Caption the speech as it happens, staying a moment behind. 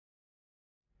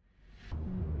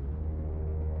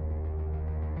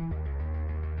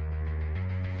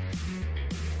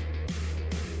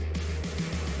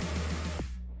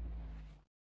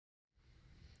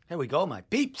Here we go, my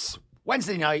peeps.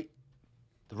 Wednesday night,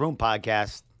 the Room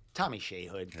Podcast. Tommy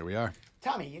Shahood. Here we are.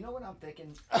 Tommy, you know what I'm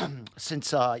thinking? Since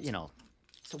it's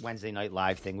a Wednesday night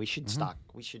live thing, we should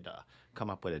come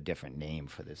up with a different name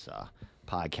for this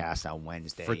podcast on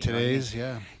Wednesday. For today's,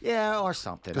 yeah. Yeah, or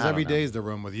something. Because every day is the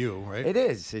room with you, right? It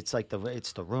is. It's like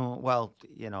it's the room. Well,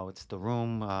 it's the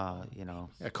room.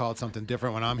 Yeah, call it something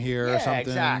different when I'm here or Yeah, something.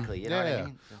 exactly. You know what I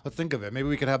mean? Let's think of it. Maybe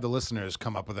we could have the listeners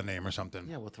come up with a name or something.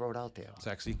 Yeah, we'll throw it out there.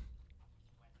 Sexy.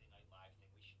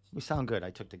 We sound good.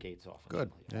 I took the gates off.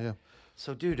 Good. Yeah.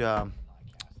 So, dude,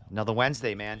 another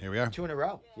Wednesday, man. Here we are. 2 in a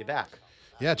row. You're back.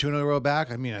 Yeah, 2 in a row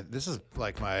back. I mean, this is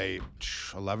like my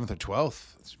 11th or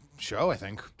 12th show, I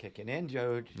think. Kicking in,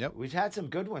 dude. Yep. We've had some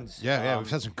good ones. Yeah, we've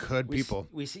had some good people.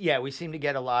 We seem to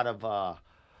get a lot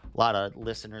of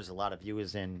listeners, a lot of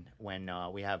viewers in when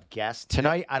we have guests.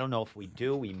 Tonight, I don't know if we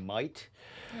do. We might.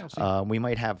 Yeah, we'll see. We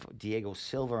might have Diego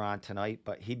Silva on tonight,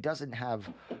 but he doesn't have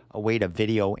a way to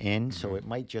video in, so it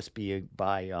might just be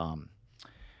by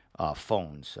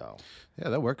phone. So Yeah,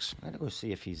 that works. I gotta go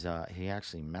see if he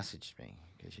actually messaged me,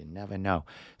 because you never know.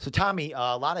 So Tommy,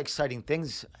 a lot of exciting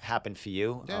things happened for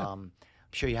you. Yeah. I'm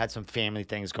sure you had some family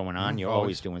things going on. You're always.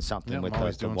 always doing something Yeah, with I'm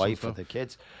always the doing wife some or the stuff.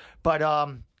 kids.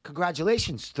 But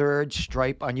congratulations, third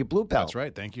stripe on your blue belt. That's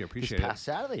right. Thank you. This Appreciate it. past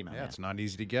Saturday, man. Yeah, it's not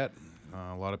easy to get.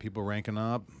 A lot of people ranking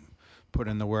up, put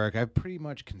in the work. I've pretty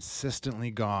much consistently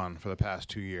gone for the past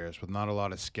 2 years with not a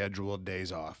lot of scheduled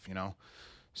days off,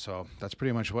 So that's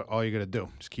pretty much all you got to do.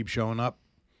 Just keep showing up.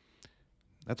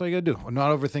 That's all you got to do.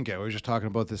 Not overthink it. We were just talking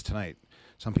about this tonight.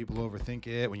 Some people overthink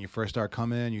it when you first start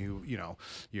coming.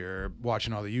 You're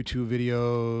watching all the YouTube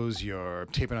videos. You're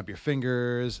taping up your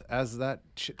fingers. As that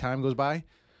time goes by,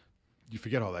 you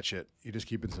forget all that shit. You just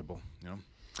keep it simple,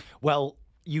 Well,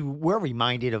 you were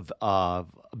reminded of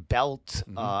belt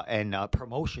and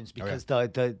promotions because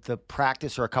the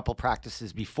practice or a couple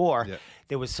practices before,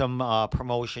 there was some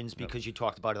promotions because you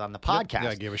talked about it on the podcast. Yeah,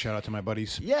 I gave a shout out to my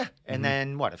buddies. Yeah, and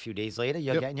then a few days later,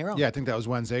 you're getting your own. Yeah, I think that was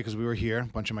Wednesday because we were here. A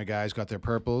bunch of my guys got their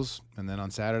purples. And then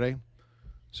on Saturday,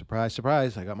 surprise,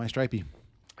 surprise, I got my stripey.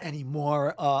 Any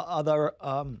more other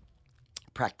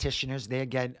practitioners there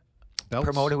get Belts?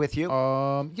 promoted with you?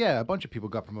 Yeah, a bunch of people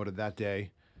got promoted that day.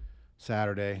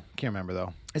 Saturday. Can't remember,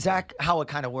 though. Is that how it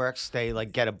kind of works? They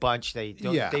get a bunch. They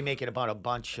make it about a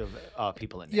bunch of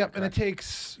people in there. Yep, and it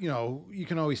takes, you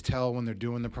can always tell when they're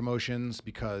doing the promotions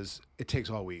because it takes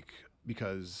all week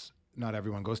because not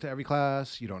everyone goes to every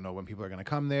class. You don't know when people are going to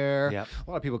come there. Yep.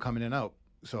 A lot of people come in and out.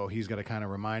 So he's got to kind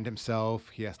of remind himself.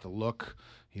 He has to look.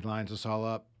 He lines us all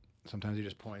up. Sometimes he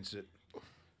just points it.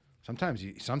 Sometimes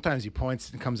he points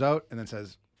and comes out and then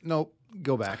says, nope,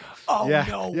 go back. Oh,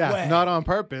 no way. Not on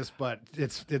purpose, but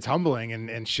it's humbling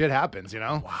and shit happens,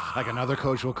 Wow. Like another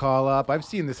coach will call up. I've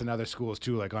seen this in other schools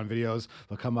too, like on videos.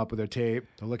 They'll come up with their tape.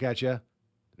 They'll look at you.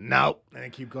 Nope. And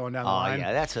then keep going down the line.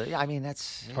 Yeah, that's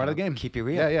Part of the game. Keep you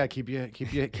real. Yeah, keep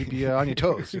you on your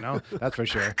toes, That's for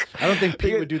sure. I don't think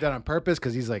Pete would do that on purpose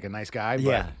because he's like a nice guy,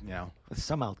 but There's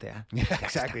some out there. Yeah,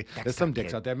 exactly. There's some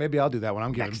dicks out there. Maybe I'll do that when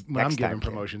I'm giving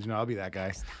promotions, I'll be that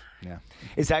guy. Yeah.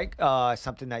 Is that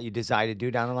something that you decide to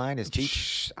do down the line? Is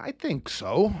teach? I think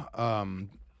so.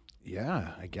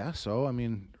 Yeah, I guess so. I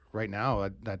mean, right now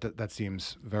that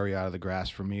seems very out of the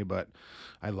grasp for me, but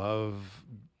I love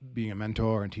being a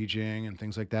mentor and teaching and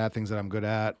things like that, things that I'm good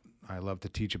at. I love to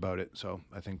teach about it. So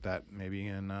I think that maybe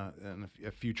in a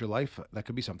future life, that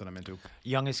could be something I'm into.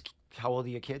 Youngest, how old are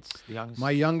your kids? The youngest?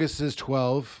 My youngest is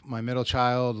 12. My middle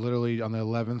child, literally on the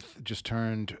 11th, just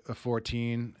turned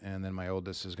 14. And then my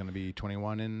oldest is going to be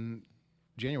 21 in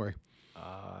January.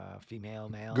 Female,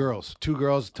 male? Girls. 2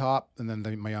 girls top, and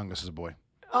then my youngest is a boy.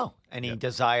 Oh, any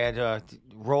desire to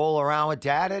roll around with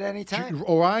dad at any time?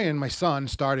 Orion, my son,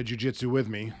 started jiu-jitsu with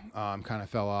me. Kind of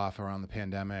fell off around the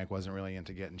pandemic. Wasn't really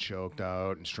into getting choked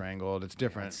out and strangled. It's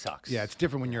different. It sucks. Yeah, it's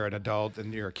different when you're an adult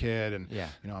and you're a kid. And yeah.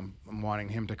 I'm wanting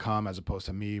him to come as opposed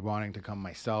to me wanting to come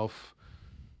myself.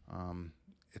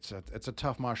 It's a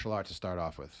tough martial art to start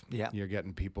off with. Yeah, you're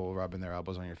getting people rubbing their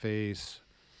elbows on your face.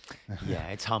 Yeah,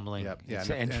 it's humbling. Yep. Yeah,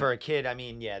 and for a kid, I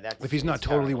mean, that's if he's not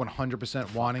totally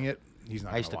 100% wanting it. He's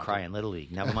not. I used to cry in Little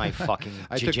League. Never mind fucking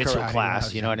I took jiu-jitsu karate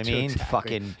class. You know what I mean? Exactly.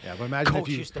 Fucking but imagine coach if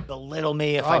you used to belittle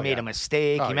me if I made a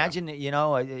mistake. Imagine,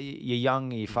 you're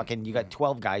young, you got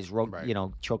 12 guys,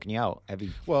 choking you out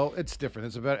every. Well, it's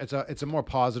different. It's a more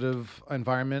positive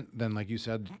environment than, like you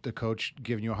said, the coach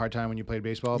giving you a hard time when you played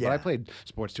baseball. Yeah. But I played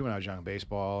sports too when I was young,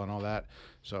 baseball and all that.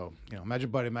 So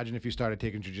imagine if you started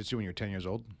taking jiu-jitsu when you were 10 years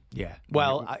old. Yeah.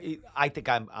 Well, I think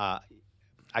I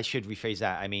should rephrase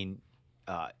that. I mean,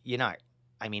 you're not.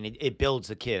 I mean, it builds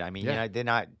the kid. I mean, they're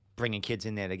not bringing kids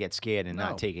in there to get scared and No,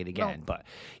 not take it again. no. But,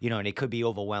 and it could be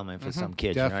overwhelming for some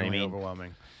kids. Definitely You know what I mean?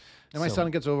 overwhelming. And my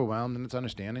son gets overwhelmed, and it's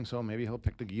understanding. So maybe he'll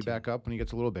pick the gi back up when he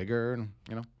gets a little bigger, and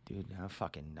Dude,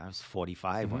 I was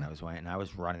 45 when I was went, and I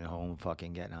was running home,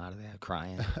 fucking getting out of there,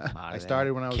 crying. I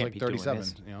started when I was Can't like be doing 37.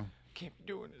 this. Can't be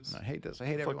doing this. I hate this. I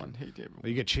hate everyone. Hate everyone.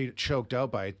 You get choked out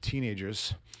by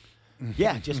teenagers.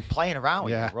 Yeah, just playing around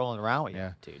with Yeah. you, rolling around with Yeah,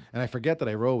 you, dude. And I forget that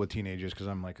I roll with teenagers because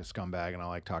I'm like a scumbag and I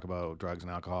like talk about drugs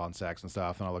and alcohol and sex and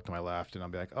stuff. And I'll look to my left and I'll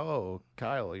be like, "Oh,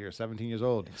 Kyle, you're 17 years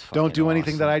old. Don't do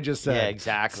anything that I just said. Yeah,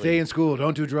 exactly. Stay in school.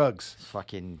 Don't do drugs."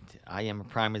 I am a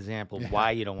prime example of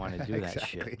why you don't want to do that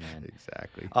shit, man.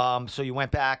 Exactly. So you went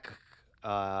back.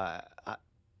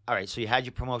 All right, so you had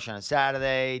your promotion on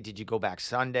Saturday. Did you go back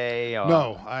Sunday? Or?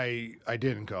 No, I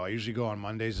didn't go. I usually go on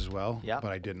Mondays as well. Yeah.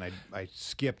 But I didn't. I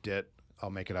skipped it.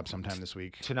 I'll make it up sometime this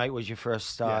week. Tonight was your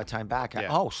first time back. Yeah.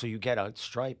 Oh, so you get a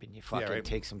stripe and you fucking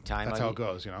take some time. That's out. how it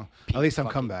goes, At least I'm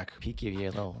come back. Pete give you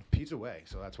a little. Pete's away,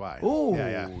 so that's why. Ooh,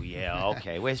 yeah.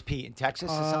 Okay, where's Pete? In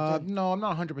Texas or something? No, I'm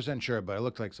not 100% sure, but it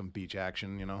looked like some beach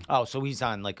action, Oh, so he's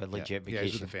on like a legit vacation. Yeah,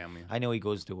 he's with the family. I know he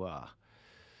goes to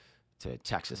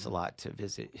Texas a lot to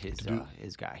visit his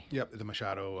guy. Yep, the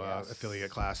Machado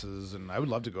affiliate classes, and I would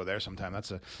love to go there sometime.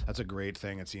 That's a great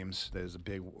thing. It seems there's a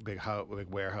big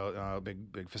warehouse,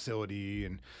 big facility,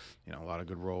 and a lot of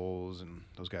good roles, and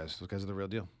those guys are the real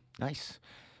deal. Nice.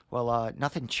 Well,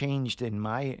 nothing changed in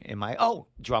my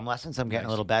drum lessons. I'm getting a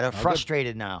little better. Oh,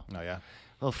 Frustrated now. Oh yeah.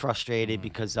 A little frustrated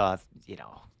because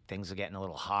things are getting a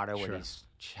little harder. What he's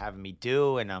having me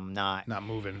do, and I'm not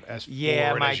moving as my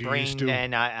forward as you brain. used to.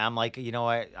 And I'm like, you know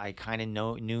what? I kind of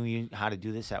knew how to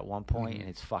do this at one point, and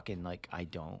it's fucking like I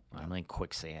don't. I'm in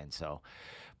quicksand. So,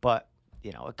 but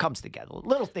it comes together.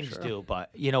 Little things do,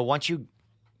 but once you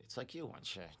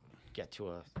get to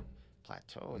a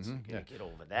plateau, it's get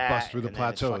over that. Bust through the and then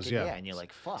it's plateaus, fucking, yeah. and you're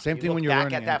like, fuck. Same you thing look when you're back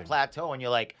learning at that anything. plateau, and you're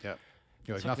like, Yep.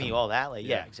 You're like took nothing. me all that. Like,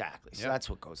 Yeah. exactly. So Yeah. that's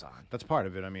what goes on. That's part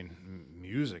of it. I mean,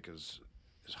 music is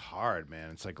hard, man.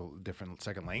 It's like a different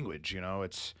second language.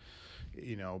 It's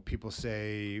people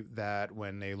say that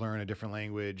when they learn a different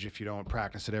language, if you don't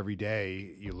practice it every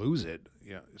day, you lose it.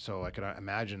 So I can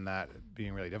imagine that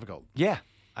being really difficult. Yeah.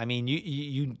 I mean,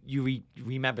 you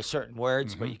remember certain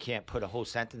words, but you can't put a whole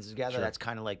sentence together. Sure. That's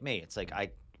kind of like me. It's like I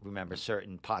remember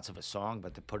certain parts of a song,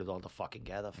 but to put it all the fucking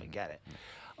together, forget it.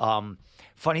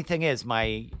 Funny thing is,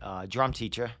 my drum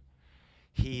teacher,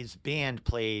 his band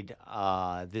played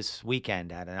this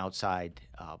weekend at an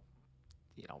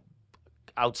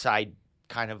outside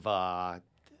kind of a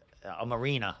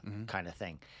marina kind of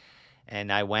thing,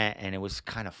 and I went, and it was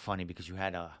kind of funny because you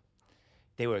had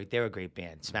they were a great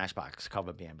band, Smashbox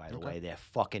cover band, by the way. They're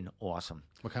fucking awesome.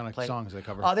 What kind of songs do they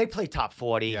cover? They play top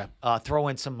 40. Yeah. Throw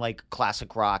in some like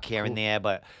classic rock here and there,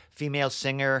 but female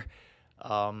singer.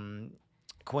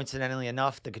 Coincidentally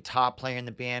enough, the guitar player in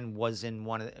the band was in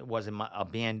a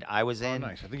band I was in. Oh,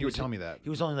 nice. I think you were telling me that. He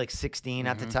was only like 16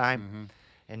 at the time,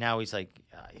 and now he's like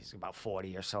he's about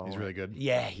 40 or so. He's really good.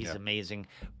 Yeah, he's amazing.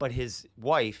 But his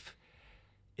wife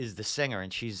is the singer,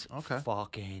 and she's Okay.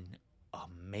 fucking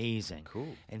amazing.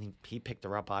 Cool. And he picked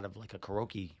her up out of like a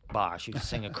karaoke bar. She was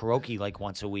singing karaoke like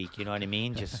once a week. You know what I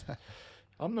mean? Just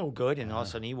I'm no good, and all of a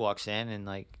sudden he walks in and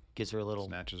like gives her a little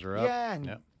Snatches her up. Yeah,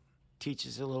 and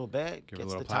teaches a little bit, Give her a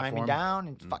gets little the timing platform. down,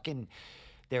 and fucking,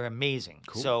 they're amazing.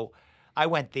 Cool. So I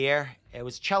went there. It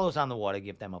was Cellos on the Water.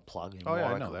 Give them a plug. In Oh, yeah, I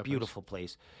Warwick. know that Beautiful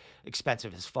place.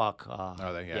 Expensive as fuck. Are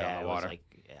they? Yeah, on it the was water. like,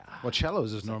 Well,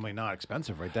 cellos is normally not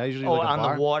expensive, right? That usually Oh, like a on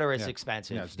bar? the water it's Yeah.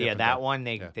 expensive. Yeah, it's Yeah, different that though. one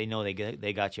Yeah. they know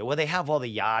they got you. Well, they have all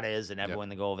the yachtas and everyone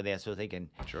Yep. that go over there, so they can.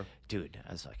 Sure. Dude,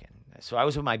 I was like, so I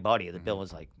was with my buddy. The bill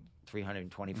was like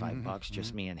 $325,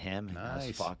 just me and him. And I was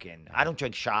Nice. fucking. I don't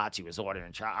drink shots. He was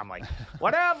ordering shots. I'm like,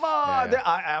 whatever. Yeah.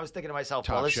 I was thinking to myself,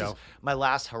 well, Top this shelf. is my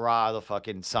last hurrah of the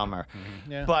fucking summer.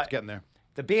 Yeah, But it's getting there.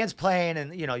 the band's playing,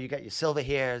 and you got your silver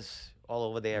hairs all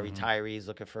over there, retirees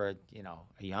looking for a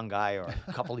young guy or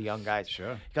a couple of young guys.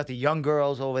 Sure. You got the young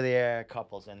girls over there,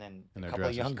 couples, and then In a their couple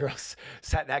of dresses. young girls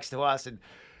sat next to us, and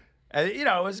it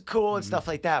was cool and stuff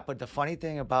like that. But the funniest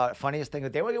thing,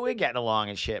 they were getting along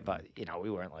and shit, but we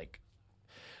weren't like.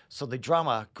 So the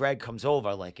drummer Greg comes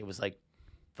over, like it was like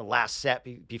the last set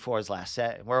before his last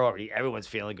set, and everyone's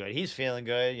feeling good. He's feeling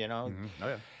good, Oh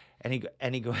yeah. and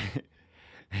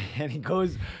he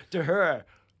goes to her.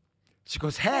 She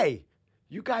goes, "Hey,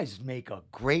 you guys make a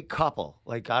great couple."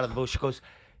 Like out of the blue, she goes,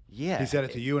 "Yeah." He said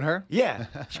it to you and her? Yeah.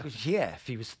 She goes, "Yeah, if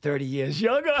he was 30 years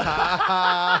younger."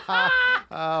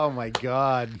 Oh my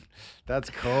God, that's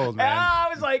cold, And man. I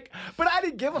was like, but I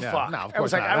didn't give a Yeah, fuck. no, of I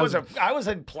was course like, not. I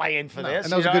wasn't playing for this.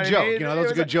 and that was a you know good what I joke. mean? That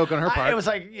was a good joke on her part. It was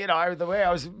like, the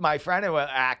way my friend who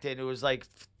acted, it was like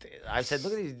I said,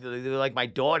 look at these, they're like my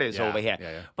daughters over here.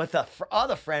 Yeah, yeah. But the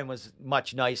other friend was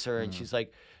much nicer, and she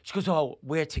goes, oh,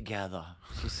 we're together,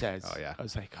 she says. Oh, yeah. I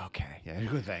was like, okay. Yeah,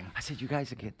 good thing. I said, you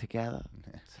guys are get together?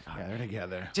 I said, Yeah, they're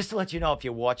together. Just to let you know, if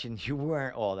you're watching, you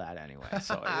weren't all that anyway.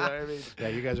 So, you know what I mean? Yeah,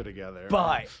 you guys are together.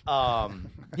 But,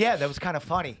 yeah, that was kind of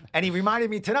funny. And he reminded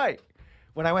me tonight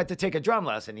when I went to take a drum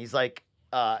lesson. He's like,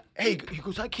 hey, he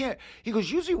goes, I can't. He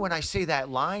goes, usually when I say that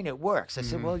line, it works. I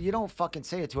said, well, you don't fucking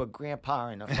say it to a grandpa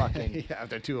and a fucking. Yeah, if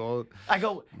they're too old. I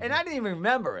go, and I didn't even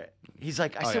remember it. He's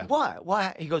like, I said, yeah. what?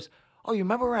 What? He goes, oh, you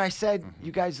remember when I said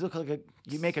you guys look like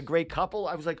you make a great couple?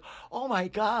 I was like, oh my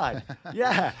God.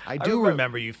 Yeah. I do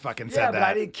remember you fucking said yeah, that. but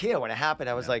I didn't care when it happened.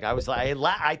 I was like,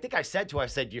 I think I said to her, I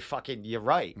said, you're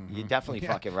right. You're definitely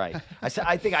fucking right.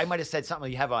 I think I might have said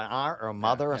something. You have an aunt or a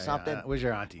mother or something. Where's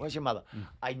your auntie? Where's your mother?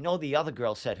 I know the other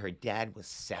girl said her dad was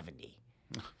 70.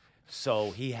 So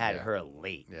he had her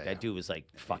late. That dude was like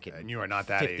fucking. And you are not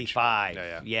that 55.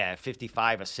 age. Yeah,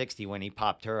 55 or 60 when he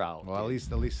popped her out. Well, at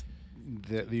least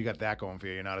you got that going for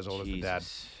you. You're not as old as the dad.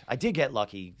 I did get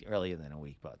lucky earlier than a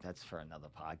week, but that's for another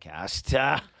podcast.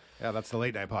 Yeah, that's the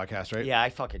late night podcast, right? Yeah,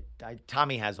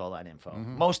 Tommy has all that info.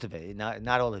 Most of it, not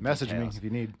all the Message details. me if you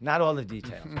need. Not all the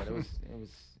details, but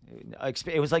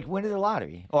it was like winning the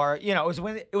lottery, or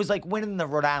it was like winning the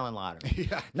Rhode Island lottery.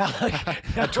 Yeah. Not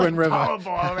like Twin River.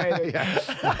 Powerball, right?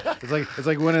 Yeah. It's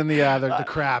like winning the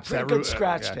craps. Pretty good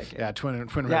scratch ticket. Yeah, Twin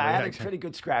River. Yeah, I had a pretty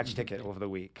good scratch ticket over the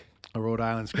week. A Rhode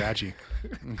Island scratchy. I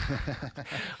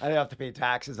didn't have to pay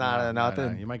taxes on it or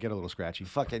nothing. No. You might get a little scratchy.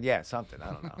 Fucking yeah, something.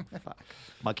 I don't know. Fuck.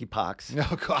 Monkeypox.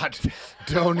 Oh God,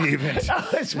 don't even.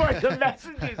 It's one of the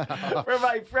messages for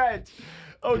my friends.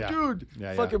 Oh, Yeah. dude,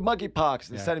 Yeah, fucking monkeypox.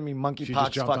 They're sending me She monkeypox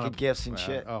just jumped fucking up. gifts and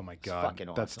shit. Oh my It's God, fucking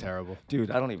awesome. that's terrible. Dude,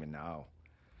 I don't even know.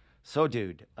 So,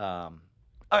 dude, all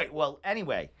right, well,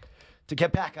 anyway, to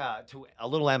get back to a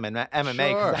little MMA,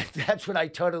 'cause that's what I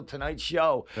titled tonight's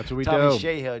show. That's what we Tommy do.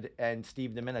 Shahood and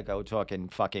Steve Domenico talking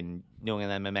fucking New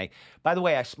England MMA. By the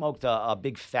way, I smoked a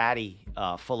big fatty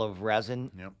full of resin.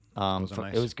 Yep. Those are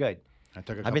nice. It was good. I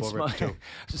took a I've been couple of rips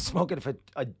too. smoking for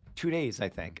 2 days, I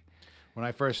think. When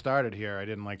I first started here, I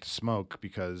didn't like to smoke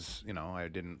because, I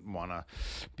didn't want to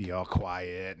be all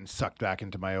quiet and sucked back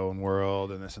into my own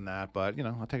world and this and that. But,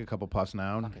 I'll take a couple puffs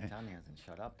now. Fucking Tommy hasn't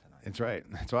shut up tonight. That's right.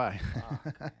 That's why.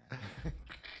 Oh,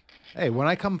 Hey, when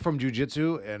I come from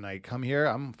jiu-jitsu and I come here,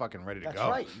 I'm fucking ready to That's go.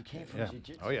 right. You came from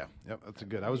jiu-jitsu. Oh, yeah. Yep, that's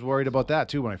good. I was worried about that,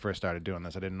 too, when I first started doing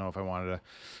this. I didn't know if I wanted to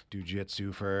do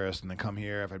jiu-jitsu first and then come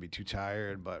here, if I'd be too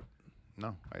tired. But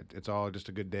no, it's all just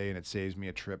a good day, and it saves me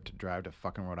a trip to drive to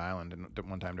fucking Rhode Island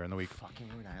one time during the week. Fucking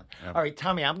Rhode Island. Yep. All right,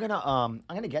 Tommy, I'm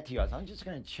gonna get to yours. I'm just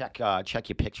gonna check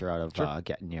your picture out of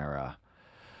getting your.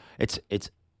 It's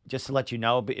just to let you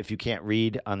know, but if you can't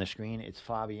read on the screen, it's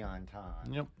Fabian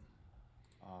Tan. Yep.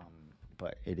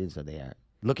 But it is there.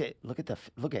 Look at,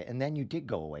 and then you did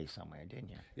go away somewhere, didn't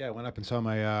you? Yeah, I went up and saw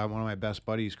my one of my best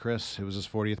buddies, Chris. It was his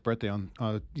 40th birthday on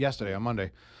yesterday, on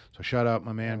Monday. So shout out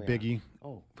my man Biggie.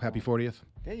 Oh, Happy 40th.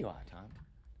 There you are, Tom.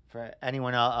 For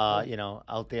anyone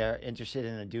out there interested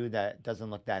in a dude that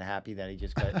doesn't look that happy that he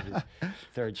just got his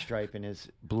third stripe in his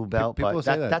blue belt, People but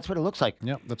say that. that's what it looks like.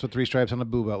 Yep, that's what 3 stripes on the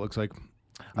blue belt looks like.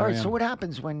 All right, so what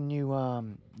happens when you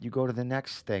go to the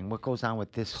next thing? What goes on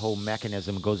with this whole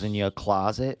mechanism? It goes in your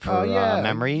closet for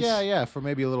memories? Yeah, for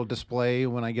maybe a little display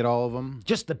when I get all of them.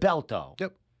 Just the belt, though.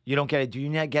 Yep. You don't get it. Do you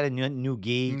not get a new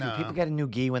gi? No. Do people get a new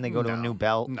gi when they go to a new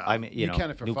belt? No, I mean, you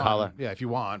can it for new fun. collar. Yeah, if you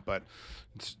want, but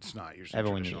it's not usually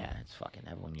Everyone, traditional. it's fucking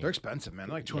everyone. They're expensive, man.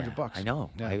 They're like $200. I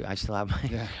know. Yeah. I still have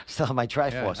my still have my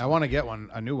Triforce. I want to get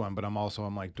a new one, but I'm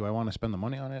like, do I want to spend the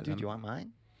money on it? Dude, do you want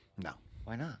mine? No.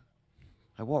 Why not?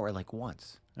 I wore it like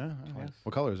once. Yeah.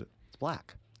 What color is it? It's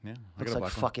black. Yeah, Looks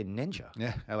like fucking ninja.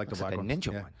 Yeah, I like the black like a ones.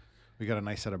 ninja Yeah. one. We got a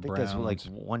nice set of I think browns. there's like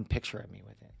one picture of me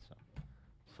with it. So,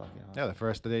 it's fucking awesome. Yeah, the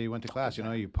first day you went to class,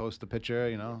 you post the picture,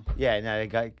 Yeah, and I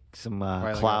got some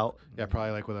Probably clout.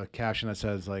 probably like with a caption that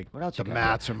says like, What else the you got?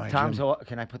 mats are my Tom's gym.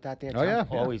 can I put that there? Oh, Tom's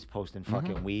yeah. always posting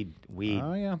fucking weed.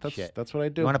 Oh yeah, shit. that's what I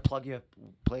do. You want to plug your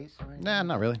place? Or anything? Nah,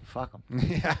 not really. Fuck them.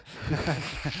 Yeah,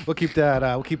 we'll keep that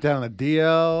on the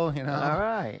DL. All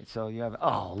right. So you have.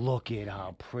 Oh, look at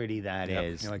how pretty that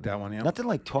is. You like that one? Yeah. Nothing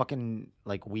like talking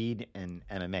like weed and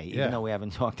MMA, even Yeah. though we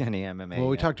haven't talked any MMA. Well,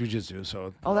 we yet. talked jujitsu,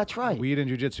 so. Oh, that's right. Weed and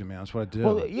jujitsu, man. That's what I do.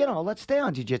 Well, let's stay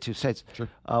on jiu-jitsu since Sure.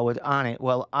 on it.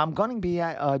 Well, I'm going to be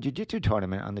at a jiu-jitsu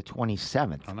tournament on the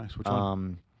 27th. Oh, nice. Which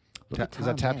one? Look at Is that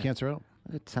Tom tap there. cancer out?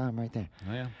 Look at Tom right there.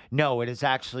 Oh yeah. No, it is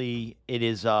the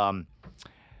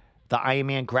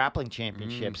Ironman Grappling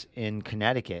Championships in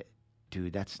Connecticut.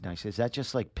 Dude, that's nice. Is that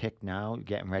just like picked now?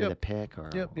 Getting ready to pick, or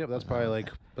Yep. That's probably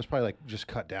like just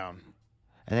cut down.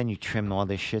 And then you trim all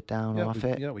this shit down off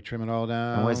it? Yeah, we trim it all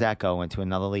down. And where's that go? Into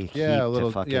another leaf? Yeah, a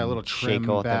little shake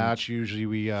trim batch. Usually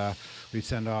we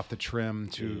send off the trim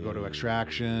to go to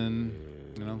extraction.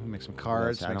 You know, make some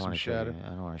cards, make some shit. I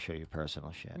don't want to show you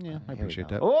personal shit. Yeah, I appreciate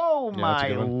that. Oh, my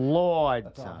Lord.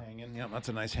 That's all hanging. Yep, that's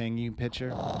a nice hanging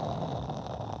picture.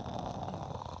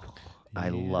 I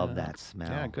love that smell.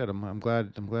 Yeah, good. I'm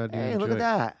glad you enjoyed it. Hey, look at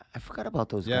that. I forgot about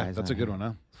those guys. Yeah, that's a good one,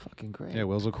 huh? Fucking great. Yeah,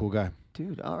 Will's a cool guy.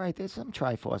 Dude, all right, there's some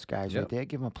Triforce guys right there.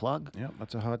 Give him a plug. Yep,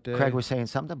 that's a hot day. Craig was saying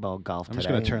something about golf today. I'm just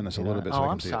going to turn this a little bit so I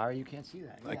can I'm see sorry. You can't see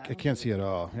that. I can't see it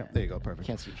all. Yep, there you go. Perfect.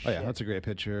 Can't see Oh, yeah, shit. that's a great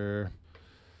picture.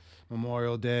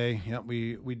 Memorial Day. Yep,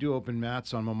 we do open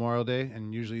mats on Memorial Day,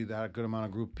 and usually that a good amount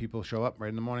of group people show up right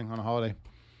in the morning on a holiday.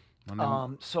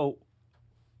 So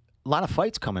a lot of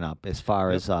fights coming up as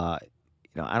far as, I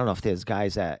don't know if there's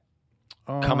guys that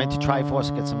come into Triforce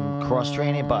and get some cross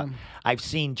training, but I've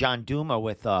seen John Duma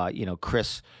with,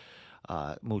 Chris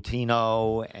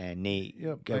Mutino and Nate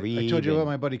Garib. I told you about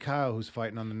my buddy Kyle who's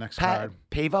fighting on the next card.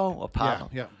 Pavo or Pavo?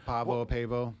 Yeah, Pavo,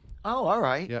 Pavo. Oh, all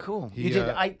right, Yep. cool. He, You did.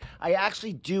 I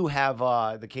actually do have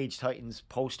the Cage Titans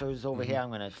posters over here.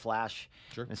 I'm gonna flash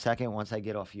in a second once I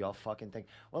get off your fucking thing.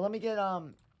 Well, let me get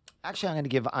Actually, I'm gonna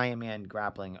give Iron Man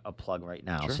Grappling a plug right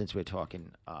now since we're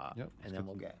talking. And then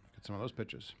we'll get some of those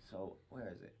pictures. So where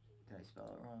is it? Did I spell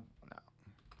it wrong? No.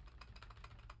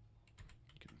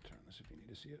 You can turn this if you need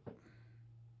to see it.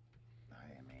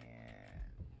 Iron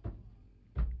Man.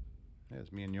 Yeah,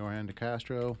 it's me and Johan De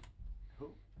Castro.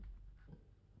 Who?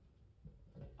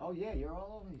 Oh yeah, you're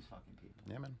all over these fucking people.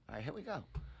 Yeah, man. All right, here we go.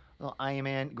 Little Iron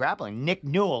Man Grappling. Nick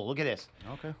Newell. Look at this.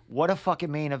 Okay. What a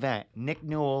fucking main event. Nick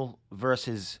Newell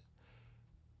versus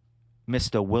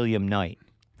Mr. William Knight.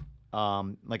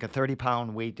 Like a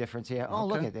 30-pound weight difference here. Oh,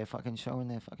 look at they're fucking showing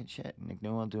their fucking shit. Nick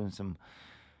Newell doing some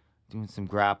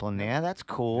grappling there. That's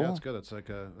cool. Yeah, that's good.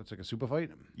 That's like a super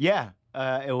fight. Yeah.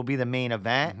 It will be the main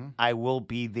event. I will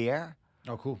be there.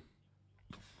 Oh, cool.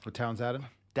 What town's that in?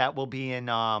 That will be in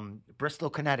Bristol,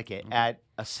 Connecticut at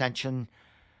Ascension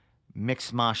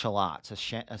Mixed Martial Arts,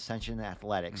 Ascension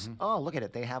Athletics. Oh, look at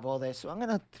it. They have all this. So I'm going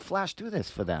to flash through this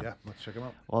for them. Yeah, let's check them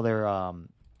out. Well, they're... all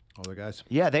the guys?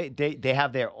 Yeah, they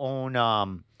have their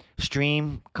own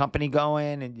stream company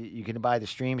going, and you can buy the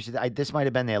streams. This might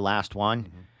have been their last one.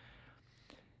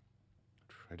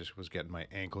 I just was getting my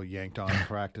ankle yanked on in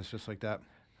practice, just like that.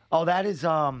 Oh,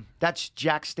 that's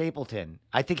Jack Stapleton.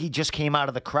 I think he just came out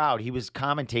of the crowd. He was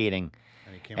commentating,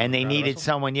 and they needed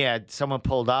someone. Yeah, someone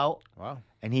pulled out. Wow.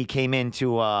 And he came in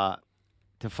to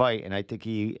fight, and I think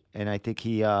he.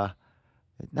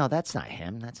 No, that's not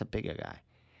him. That's a bigger guy.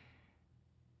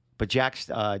 But Jack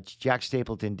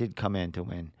Stapleton did come in to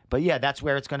win. But yeah, that's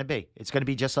where it's going to be. It's going to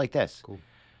be just like this. Cool.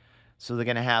 So they're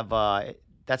going to have.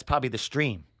 That's probably the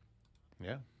stream.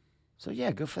 Yeah. So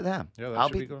yeah, good for them. Yeah, that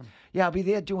should be good. Yeah, I'll be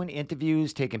there doing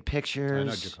interviews, taking pictures. I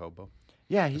know Jacobo.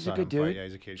 Yeah, he's a good dude. Yeah,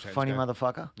 he's a cage fight funny guy.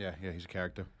 motherfucker. Yeah, he's a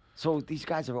character. So these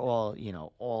guys are all,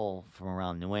 all from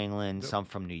around New England, some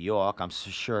from New York. I'm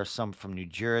sure some from New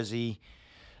Jersey.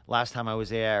 Last time I was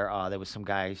there was some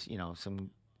guys,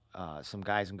 some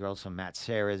guys and girls from Matt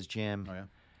Serra's gym. Oh, yeah.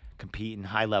 Competing,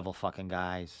 high-level fucking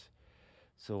guys.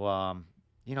 So,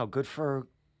 good for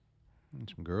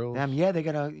And some girls. them. Yeah, they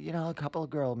got a couple of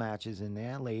girl matches in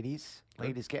there, ladies.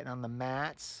 Ladies getting on the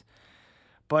mats.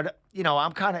 But,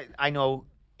 I know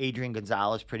Adrian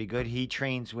Gonzalez pretty good. He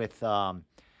trains with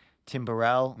Tim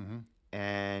Burrell,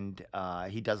 and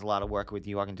he does a lot of work with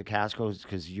Jorgen De Castro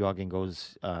because Jorgen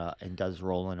goes and does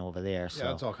rolling over there. So.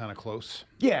 Yeah, it's all kind of close.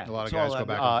 Yeah. A lot of guys go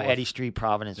back and forth. Eddie Street,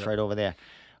 Providence, right over there.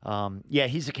 Yeah,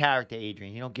 he's a character,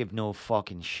 Adrian. He don't give no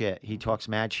fucking shit. He talks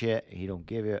mad shit. He don't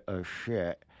give it a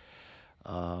shit.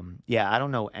 Yeah, I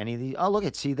don't know any of these. Oh, look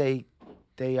at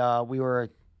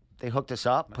they hooked us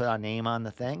up, put our name on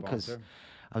the thing because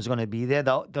I was going to be there.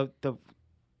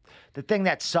 The thing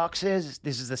that sucks is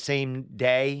this is the same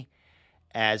day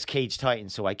as Cage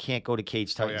Titans, so I can't go to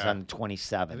Cage Titans on the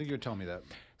 27th. I think you were telling me that.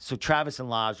 So Travis and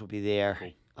Lars will be there,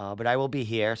 but I will be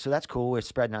here, so that's cool. We're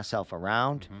spreading ourselves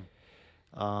around.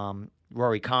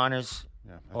 Rory Connors,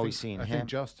 always seeing him. I think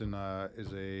Justin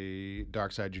is a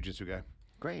dark side jiu-jitsu guy.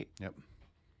 Great. Yep.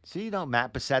 See,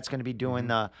 Matt Bassett's going to be doing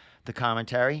the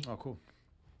commentary. Oh, cool.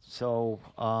 So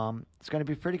it's going to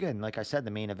be pretty good. And like I said,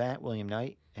 the main event, William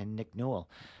Knight and Nick Newell.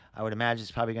 I would imagine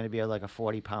it's probably going to be like a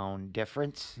 40-pound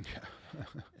difference. Yeah.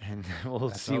 And we'll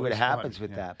see what happens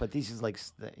with that. But these is like,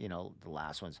 the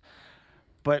last ones.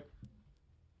 But,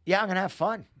 yeah, I'm going to have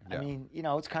fun. Yeah. I mean,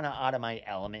 it's kind of out of my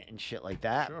element and shit like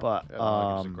that. Sure. But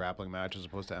it's a grappling match as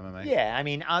opposed to MMA. Yeah, I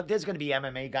mean, there's going to be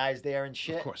MMA guys there and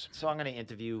shit. Of course. So I'm going to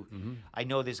interview. I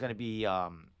know there's going to be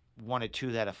one or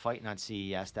two that are fighting on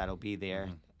CES that'll be there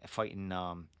fighting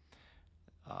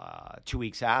 2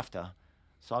 weeks after.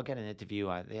 So I'll get an interview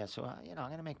out there. So, I'm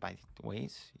going to make my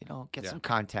ways, get some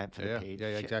content for the page. Yeah,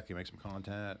 exactly. Make some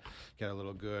content. Get a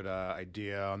little good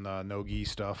idea on the no-gi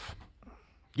stuff.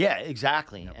 Yeah,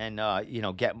 exactly. Yep.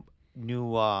 And, get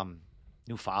new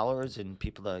followers and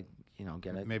people to,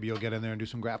 get it. Maybe you'll get in there and do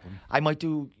some grappling. I might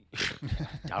do,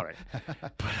 doubt it.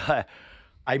 But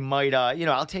I might,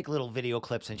 I'll take little video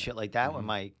clips and shit like that with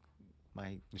my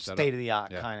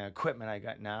state-of-the-art kind of equipment I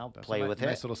got now. That's play with it.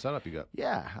 Nice little setup you got.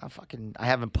 Yeah, I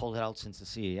haven't pulled it out since the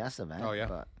CES event. Oh, yeah?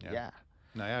 But yeah.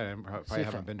 No, I probably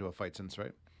haven't been to a fight since,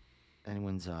 right?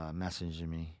 Anyone's messaging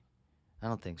me. I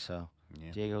don't think so.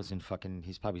 Yeah. Diego's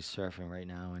he's probably surfing right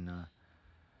now. And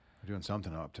we're doing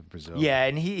something up to Brazil. Yeah,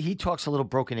 and he talks a little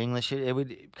broken English. It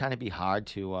would kind of be hard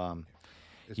to,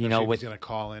 Especially if he's going to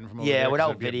call in from over there. Yeah,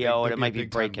 without video, it might be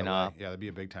breaking up. Yeah, that'd be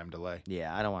a big time delay.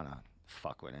 Yeah, I don't want to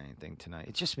fuck with anything tonight.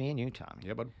 It's just me and you, Tommy.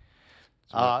 Yeah, bud.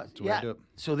 That's the way I do it.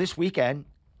 So this weekend,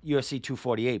 UFC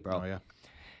 248, bro. Oh, yeah.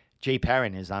 Jay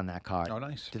Perrin is on that card. Oh,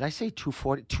 nice. Did I say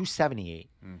 240? 278.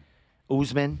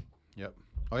 Usman. Yep.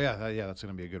 Oh, yeah, that's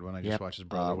going to be a good one. I just watched his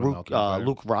brother. Luke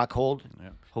Rockhold.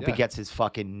 Yep. Hope he gets his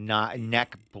fucking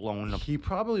neck blown. He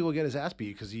probably will get his ass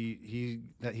beat because he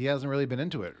hasn't really been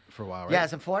into it for a while, right? Yeah,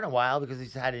 hasn't fought in a while because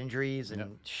he's had injuries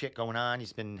and shit going on.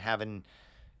 He's been having,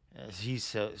 as he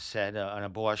said, an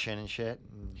abortion and shit.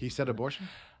 He said abortion?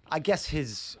 I guess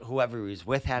whoever he was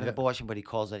with had an abortion, but he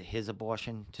calls it his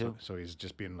abortion too. So he's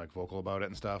just being like vocal about it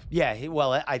and stuff. Yeah,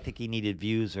 I think he needed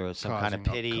views or some kind of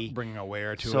pity, bringing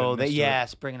aware to it. So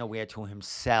bringing aware to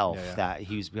himself that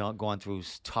he was going through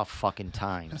tough fucking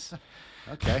times.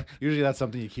 Okay. Usually that's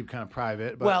something you keep kind of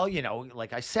private. But well,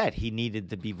 like I said, he needed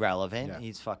to be relevant. Yeah.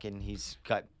 He's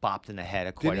got bopped in the head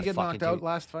of quite a fucking. Did he get knocked out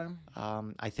last time?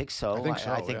 I think so.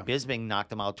 I think Bisping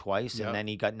knocked him out twice, and then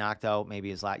he got knocked out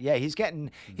maybe his last. Yeah, he's got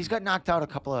knocked out a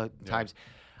couple of times.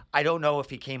 I don't know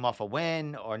if he came off a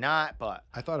win or not, but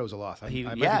I thought it was a loss. I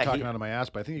might be talking out of my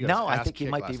ass, but I think he got his ass I think he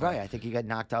might be right. Time. I think he got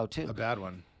knocked out too. A bad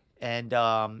one. And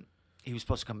he was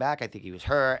supposed to come back. I think he was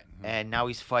hurt, and now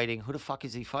he's fighting. Who the fuck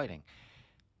is he fighting?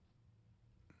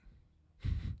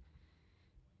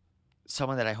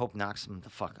 Someone that I hope knocks him the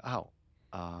fuck out.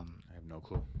 I have no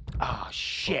clue. Oh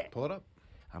shit! Pull it up.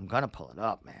 I'm gonna pull it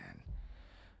up, man.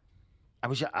 I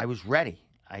was ready.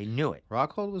 I knew it.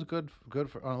 Rockhold was good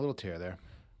for on a little tear there.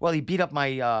 Well, he beat up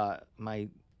my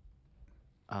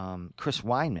Chris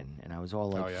Weinman, and I was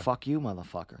all like, "Fuck you,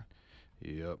 motherfucker."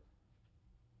 Yep.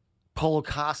 Paulo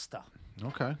Costa.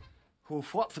 Okay. Who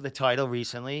fought for the title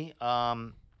recently,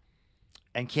 and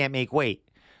can't make weight.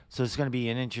 So it's going to be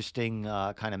an interesting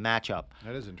kind of matchup.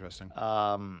 That is interesting.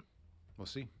 We'll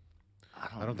see.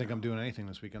 I don't think I'm doing anything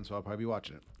this weekend, so I'll probably be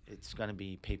watching it. It's going to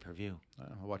be pay-per-view.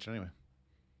 I'll watch it anyway.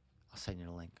 I'll send you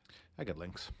the link. I got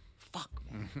links. Fuck,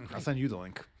 man. I'll send you the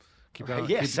link. Keep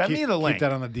that send me the link. Keep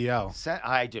that on the DL.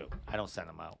 I do. I don't send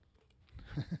them out.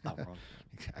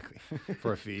 Exactly.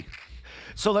 For a fee.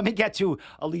 So let me get to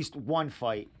at least one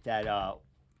fight that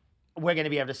we're going to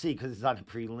be able to see because it's on the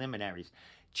preliminaries.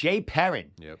 Jay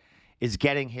Perrin is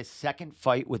getting his second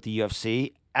fight with the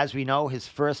UFC. As we know, his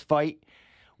first fight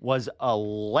was a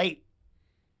late,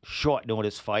 short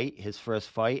notice fight. His first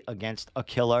fight against a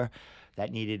killer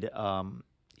that needed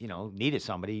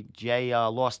somebody. Jay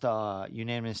lost a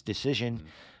unanimous decision,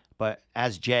 but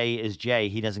as Jay is Jay,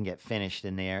 he doesn't get finished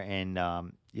in there. And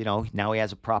now he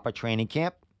has a proper training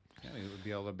camp. Yeah, he would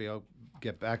be able to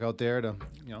get back out there to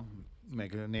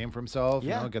make a name for himself.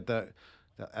 Yeah, get the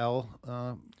L,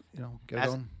 get it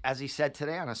going. As he said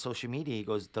today on his social media, he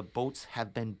goes, the boats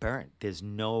have been burnt. There's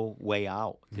no way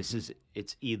out.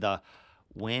 It's either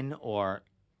win or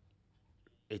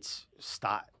it's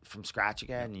start from scratch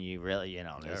again. And you really,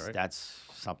 that's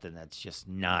something that's just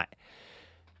not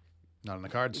in the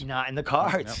cards. Not in the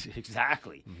cards,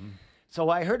 exactly. Mm-hmm. So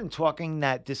I heard him talking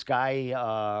that this guy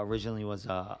originally was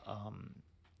a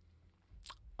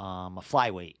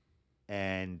flyweight,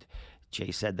 and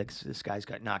Jay said that this guy's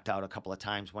got knocked out a couple of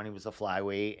times when he was a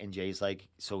flyweight, and Jay's like,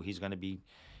 so he's going to be,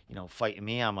 fighting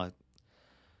me. I'm a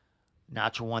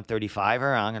natural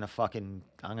 135er.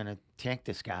 I'm going to tank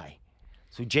this guy.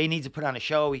 So Jay needs to put on a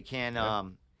show. He can't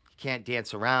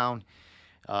dance around.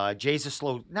 Jay's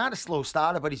not a slow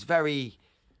starter, but he's very,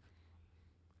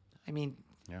 feeling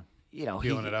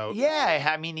it out.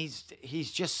 Yeah, I mean,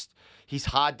 he's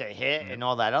hard to hit and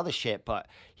all that other shit, but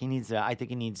I think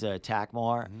he needs to attack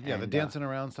more. Yeah, the dancing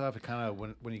around stuff, it kind of,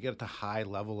 when you get to high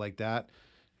level like that,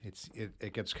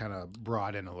 it gets kind of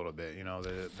brought in a little bit. You know,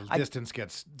 the distance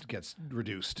gets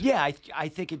reduced. Yeah, I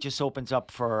think it just opens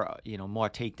up for more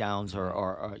takedowns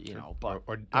or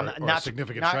but I'm not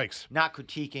significant strikes. Not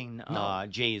critiquing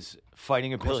Jay's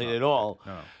fighting ability at all.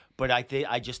 No. But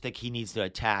I just think he needs to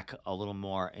attack a little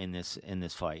more in this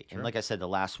fight. Sure. And like I said, the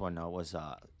last one was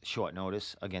short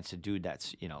notice against a dude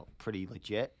that's pretty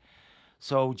legit.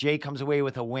 So Jay comes away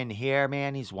with a win here,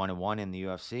 man. He's 1-1 in the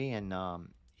UFC, and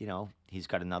he's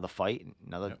got another fight,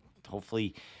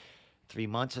 hopefully 3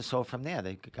 months or so from there.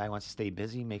 The guy wants to stay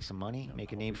busy, make some money,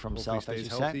 make a name for himself, as you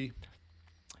said.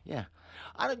 Yeah,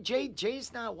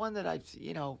 Jay's not one that I've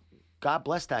God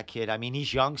bless that kid. I mean,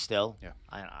 he's young still. Yeah.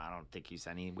 I don't think he's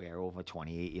anywhere over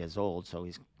 28 years old, so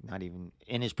he's not even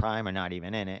in his prime or not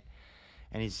even in it.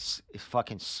 And he's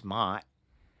fucking smart.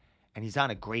 And he's on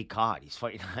a great card. He's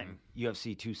fighting on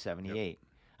UFC 278. Yep.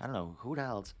 I don't know who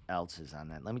else is on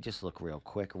that. Let me just look real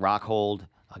quick. Rockhold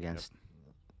against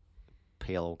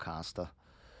Paulo Costa.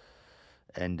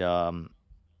 And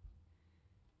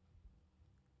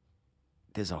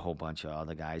there's a whole bunch of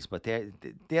other guys, but they're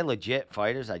legit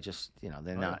fighters. I just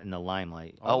they're not in the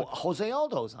limelight. Jose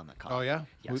Aldo's on the card. Oh yeah,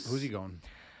 yes. Who's he going?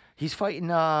 He's fighting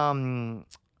a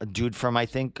dude from I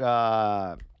think Chris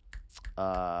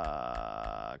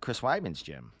Weidman's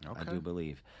gym. Okay. I do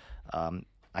believe.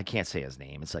 I can't say his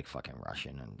name. It's like fucking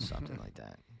Russian and something like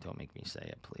that. Don't make me say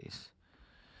it, please.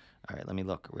 All right, let me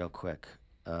look real quick.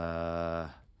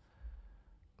 Miranda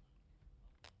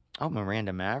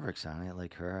Maverick's on it,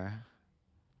 like her.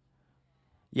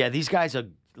 Yeah, these guys are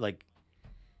like.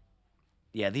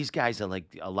 Yeah, these guys are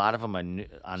like a lot of them are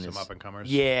on this. Some up and comers.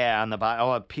 Yeah, on the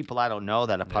bottom. People I don't know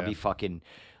that are probably fucking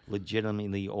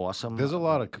legitimately awesome. There's a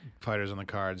lot of fighters on the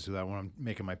cards that when I'm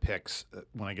making my picks,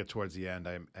 when I get towards the end,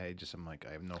 I'm like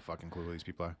I have no fucking clue who these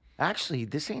people are. Actually,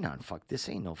 this ain't no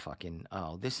fucking.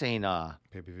 Oh, this ain't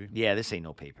pay-per-view. Yeah, this ain't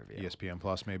no pay-per-view. ESPN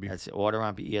Plus maybe. That's order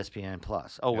on ESPN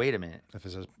Plus. Oh, wait a minute. If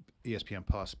it says ESPN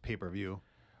Plus pay-per-view.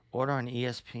 Order on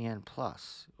ESPN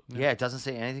Plus. Yeah, it doesn't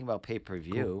say anything about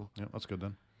pay-per-view. Cool. Yeah, that's good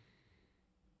then.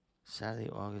 Saturday,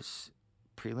 August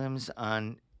prelims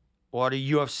on order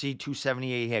UFC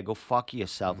 278 here. Go fuck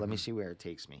yourself. Let me see where it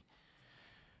takes me.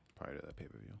 Prior to that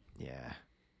pay-per-view. Yeah.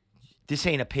 This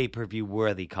ain't a pay-per-view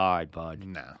worthy card, bud.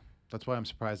 Nah. That's why I'm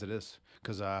surprised it is.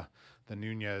 Because the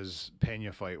Nunez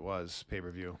Pena fight was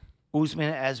pay-per-view.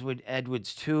 Usman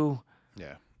Edwards too.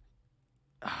 Yeah.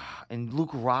 And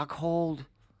Luke Rockhold.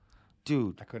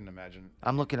 Dude. I couldn't imagine.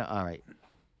 I'm looking at, all right.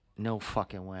 No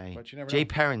fucking way. But you never Jay know.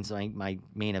 Perrin's my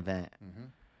main event. Mm-hmm.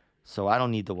 So I don't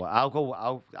need to watch.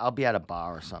 I'll be at a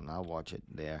bar or something. I'll watch it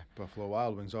there. Buffalo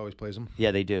Wild Wings always plays them.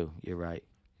 Yeah, they do. You're right.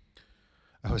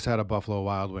 I was at a Buffalo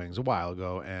Wild Wings a while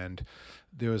ago, and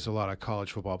there was a lot of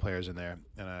college football players in there.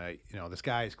 And this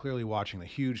guy is clearly watching the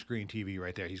huge screen TV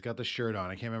right there. He's got the shirt on.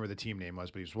 I can't remember the team name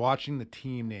was, but he was watching the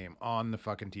team name on the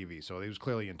fucking TV. So he was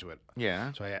clearly into it.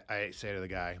 Yeah. So I say to the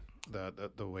guy,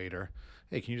 the waiter,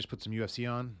 hey, can you just put some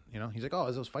UFC on? He's like, oh,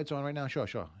 is those fights on right now? Sure.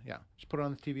 Yeah. Just put it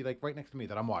on the TV, like right next to me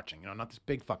that I'm watching. Not this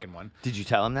big fucking one. Did you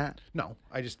tell him that? No.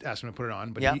 I just asked him to put it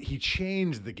on. But yep. he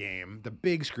changed the game, the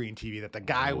big screen TV that the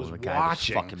guy was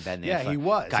watching. Was fucking been there. Yeah, he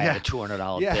was. Guy had a $200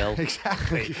 bill. Yeah,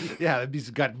 exactly. Yeah, he's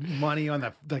got money on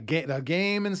the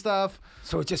game and stuff.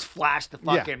 So it just flashed the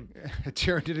fucking. Yeah.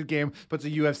 Turned to the game, puts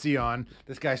the UFC on.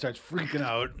 This guy starts freaking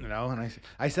out, And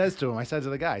I said to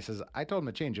the guy, I told him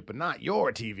to change it, but not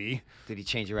your TV. Did he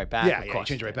change it right back? Yeah, he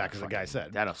changed it right back, as the guy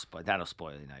said. That'll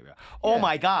spoil the night. Oh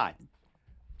my God.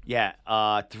 Yeah,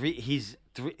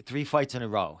 three fights in a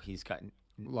row. He's gotten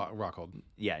Rockhold.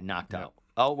 Yeah, knocked out.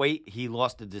 Oh wait, he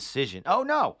lost a decision. Oh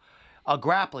no,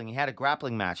 he had a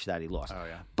grappling match that he lost. Oh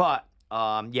yeah. But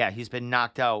he's been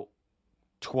knocked out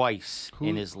twice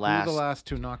in his last. Who were the last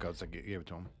two knockouts that gave it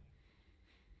to him?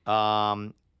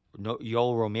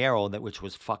 Yoel Romero, which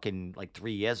was fucking like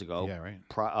 3 years ago. Yeah,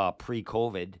 right.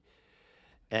 Pre-COVID.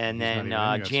 And He's then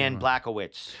Jan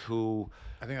Blachowicz, who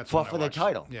I think that's fought for the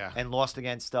title. Yeah. And lost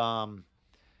against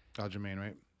Aljamain,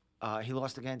 right? He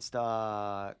lost against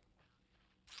I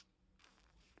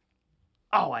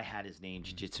had his name,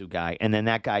 jiu-jitsu guy. And then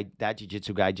that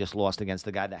jiu-jitsu guy just lost against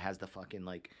the guy that has the fucking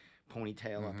like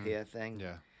ponytail up here thing.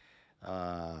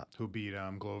 Yeah. Who beat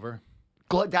Glover?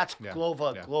 That's yeah.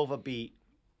 Glover. Yeah. Glover beat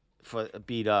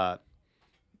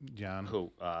Jan.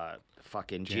 Who?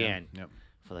 Fucking Jan. Yep.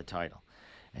 For the title.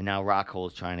 And now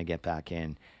Rockhold's trying to get back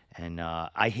in. And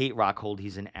I hate Rockhold.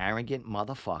 He's an arrogant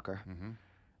motherfucker. Mm-hmm.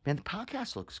 Man, the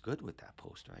podcast looks good with that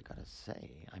poster, I gotta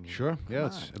say. I mean, sure. Yeah,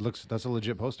 that's a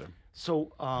legit poster.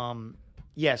 So, so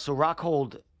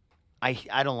Rockhold,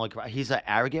 I don't like. He's an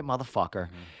arrogant motherfucker.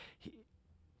 Mm-hmm.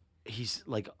 he's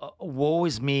like a woe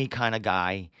is me kind of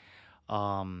guy.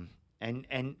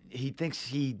 And he thinks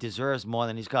he deserves more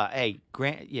than he's got. Hey,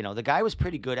 Grant, the guy was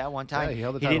pretty good at one time. Yeah, he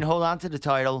held the He didn't title. hold on to the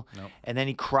title, Nope. and then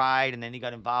he cried, and then he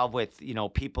got involved with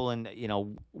people and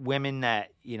women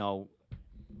that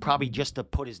probably just to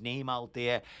put his name out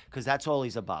there, because that's all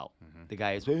he's about. Mm-hmm. The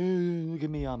guy is, hey, look at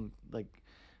me, I'm like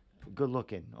good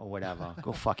looking or whatever.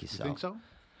 Go fuck yourself. You think so?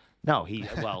 No,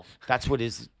 that's what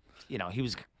his, he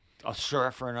was a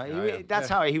surfer, and Yeah. that's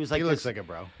how he was like. He looks this, like a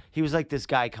bro. He was like this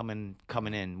guy coming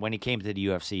in when he came to the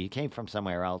UFC. He came from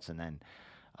somewhere else, and then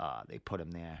they put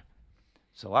him there.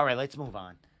 So all right, let's move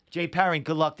on. Jay Perry,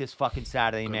 good luck this fucking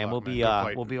Saturday, man. Luck, We'll man.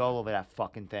 be we'll be all over that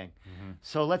fucking thing. Mm-hmm.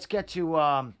 So let's get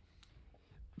to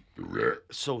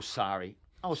so sorry.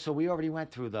 Oh, so we already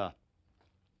went through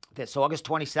this. So August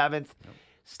 27th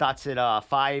starts at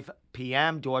 5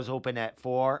 p.m. Doors open at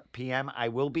 4 p.m. I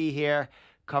will be here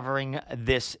covering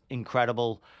this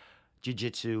incredible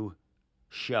jiu-jitsu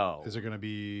show. Is there going to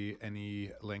be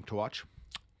any link to watch?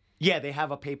 Yeah, they have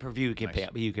a pay-per-view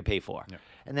you can pay for. Yeah.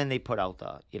 And then they put out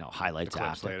the, highlights The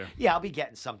clips after. later. Yeah, I'll be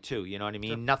getting some too, you know what I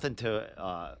mean? Sure. Nothing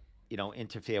to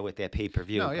interfere with their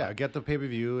pay-per-view. No, yeah, get the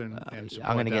pay-per-view and support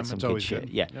I'm going to them. get some It's good always shit. good.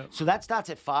 Yeah. Yep. So that starts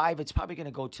at 5. It's probably going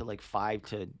to go to like 5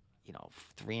 to,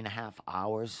 3.5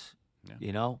 hours,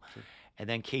 Sure. And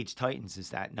then Cage Titans is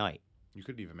that night. You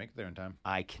couldn't even make it there in time.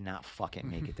 I cannot fucking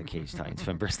make it to Cage Titans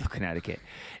from Bristol, Connecticut.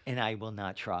 And I will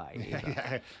not try.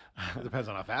 It depends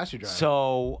on how fast you drive.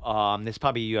 So there's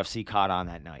probably a UFC card on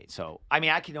that night. So I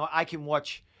mean, I can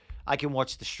watch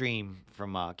the stream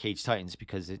from Cage Titans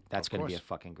because that's going to be a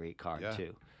fucking great card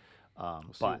too.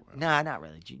 But nah, not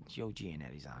really. Joe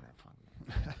Gianetti's on it.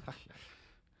 Fuck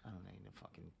I don't need to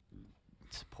fucking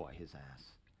support his ass.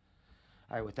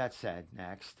 All right, with that said,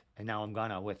 next, and now I'm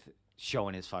gonna with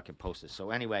showing his fucking posters. So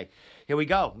anyway, here we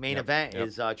go. Main event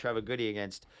is Trevor Goody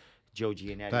against Joe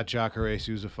Gianetti. That Jacare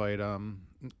Souza fight,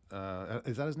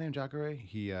 is that his name, Jacare?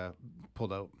 He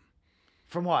pulled out.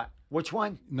 From what? Which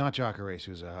one? Not Jacare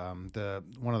Souza. The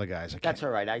one of the guys. That's all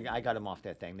right. I got him off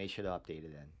that thing. They should have updated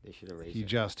it. They should have raised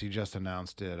it. He just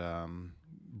announced it.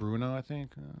 Bruno, I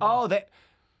think. They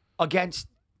against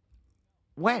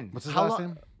when? What's his last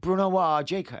name? Bruno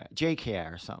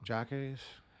JK or something. Jacques.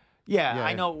 Yeah,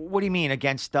 I know. What do you mean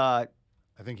against? I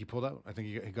think he pulled out. I think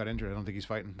he got injured. I don't think he's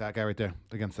fighting that guy right there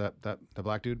against the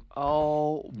black dude.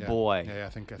 Oh boy. Yeah, I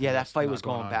think that fight was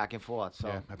going back and forth. So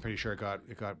yeah, I'm pretty sure it got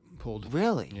pulled.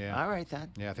 Really? Yeah. All right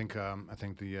then. Yeah, I think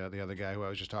the other guy who I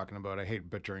was just talking about, I hate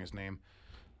butchering his name,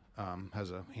 has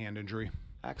a hand injury.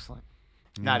 Excellent.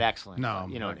 Not excellent. No,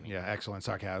 you know what I mean. Yeah, excellent,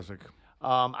 sarcastic.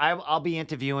 I'll be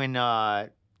interviewing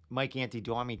Mike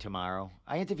Antidormi tomorrow.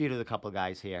 I interviewed with a couple of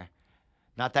guys here.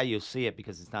 Not that you'll see it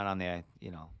because it's not on their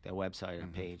their website or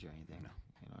page or anything. No.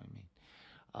 You know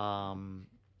what I mean?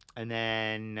 And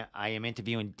then I am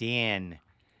interviewing Dan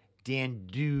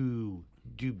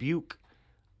Dubuque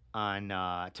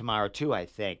on tomorrow too, I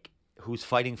think, who's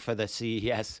fighting for the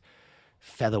CES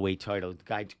featherweight title. The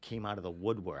guy came out of the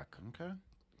woodwork. Okay.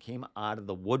 Came out of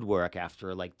the woodwork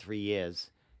after like 3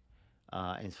 years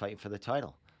and is fighting for the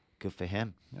title. Good for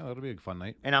him. Yeah, that'll be a fun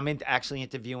night. And I'm actually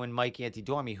interviewing Mike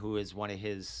Antidormi, who is one of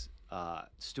his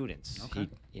students. Okay.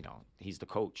 He's the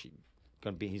coach.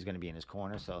 He's gonna be in his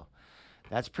corner, so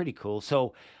that's pretty cool.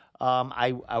 So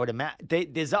I would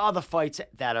imagine there's other fights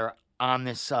that are on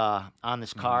this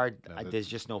card. Yeah, There's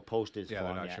just no posters for they're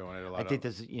them not yet. showing it a lot. I think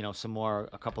there's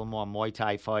a couple more Muay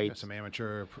Thai fights. Some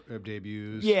amateur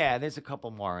debuts. Yeah, there's a couple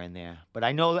more in there, but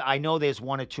I know there's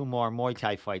 1 or 2 more Muay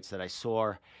Thai fights that I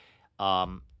saw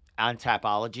on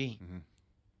Tapology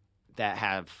that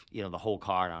have the whole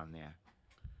card on there.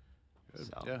 Good.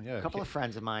 So, Yeah. a couple of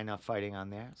friends of mine are fighting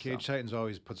on there. Cage Titans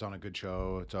always puts on a good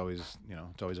show. It's always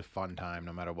it's always a fun time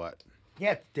no matter what.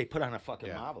 Yeah, they put on a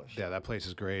fucking marvelous show. Yeah, that place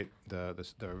is great. The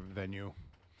venue.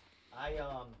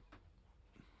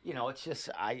 It's just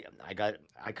I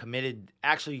committed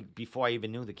actually before I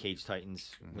even knew the Cage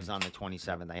Titans was on the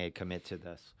 27th. I had committed to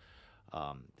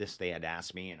this. They had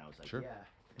asked me, and I was like, Sure. yeah.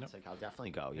 It's like I'll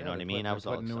definitely go. You Yeah, know what I they mean? put- I was they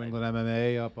all put excited. New England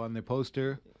MMA up on the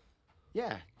poster.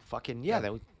 Yeah, fucking yeah. They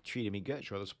treated me good.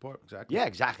 Show the support. Exactly. Yeah,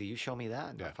 exactly. You show me that,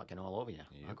 and Yeah. I'm fucking all over you.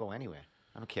 I'll go anywhere.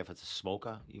 I don't care if it's a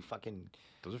smoker. You fucking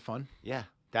Those are fun. yeah.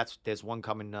 There's one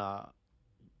coming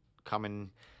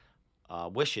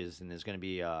wishes, and there's gonna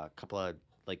be a couple of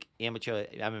like amateur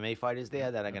MMA fighters there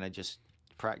that are gonna just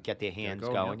get their hands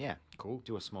going. Yeah, Cool.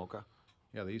 do a smoker.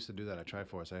 Yeah, they used to do that at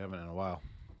Triforce. I haven't in a while.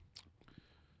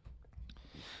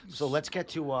 So let's get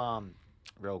to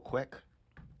real quick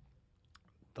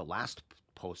the last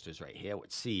posters right here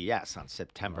with CES on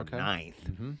September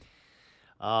 9th.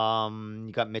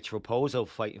 You got Mitch Raposo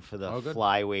fighting for the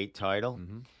flyweight title.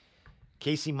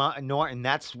 Casey Norton,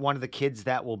 that's one of the kids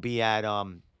that will be at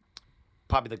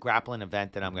probably the grappling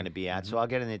event that I'm going to be at. So I'll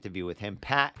get an interview with him.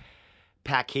 Pat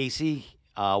Casey,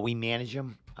 we manage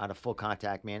him out of Full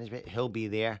Contact Management. He'll be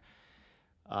there.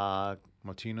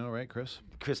 Martino, right, Chris?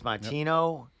 Chris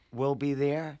Martino will be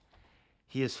there.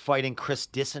 He is fighting Chris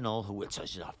Dissinal, who it's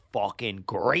just a fucking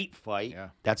great fight. Yeah.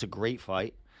 That's a great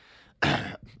fight.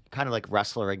 Kind of like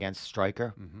wrestler against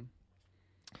striker.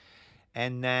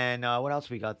 And then what else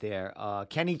we got there?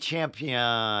 Kenny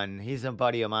Champion. He's a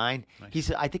buddy of mine.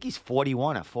 Nice. I think he's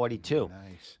 41 or 42.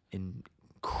 Nice. In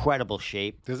incredible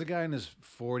shape. There's a guy in his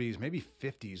 40s, maybe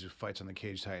 50s, who fights on the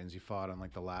Cage Titans. He fought on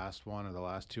like the last one or the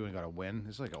last two and got a win.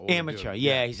 He's like an older amateur. Dude.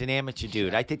 Yeah, he's an amateur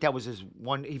dude. I think that was his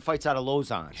one. He fights out of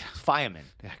Lausanne. He's fireman.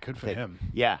 Yeah, good for him.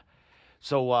 Yeah.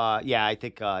 So, I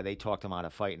think they talked him out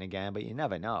of fighting again, but you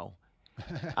never know.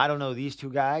 I don't know these two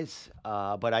guys,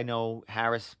 but I know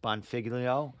Harris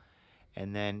Bonfiglio,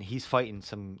 and then he's fighting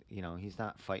some, he's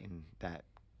not fighting that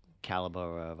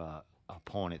caliber of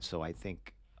opponent, so I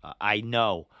think, I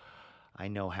know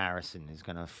Harrison is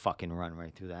going to fucking run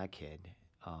right through that kid.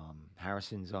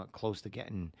 Harrison's close to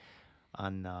getting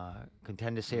on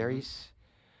Contender Series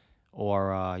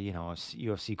or, a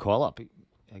UFC call-up.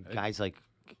 Guys like,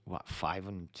 what,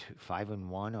 5-1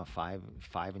 or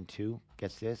 5-2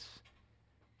 gets this.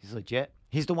 He's legit.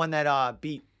 He's the one that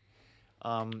beat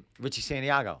Richie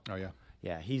Santiago. Oh, yeah.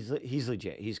 Yeah, he's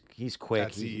legit. He's quick.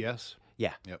 At CES?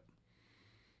 Yeah. Yep.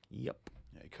 Yeah,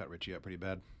 he cut Richie up pretty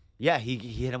bad. Yeah, he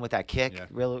hit him with that kick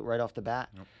really right off the bat.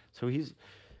 Yep. So he's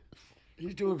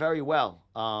doing very well.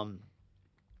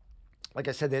 Like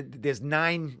I said, there's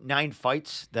nine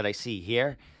fights that I see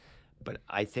here, but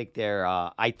I think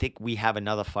I think we have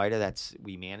another fighter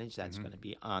we manage that's going to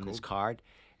be on this card,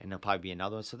 and there'll probably be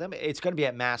another one. So then it's going to be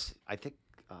at Mass. I think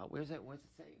where's it? What's it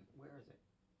say? Where is it?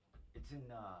 It's in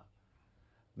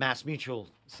Mass Mutual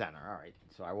Center. All right,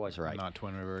 so I was right. Not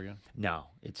Twin River again? No,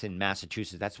 it's in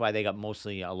Massachusetts. That's why they got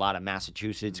mostly a lot of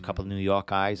Massachusetts, a couple of New York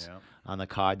guys on the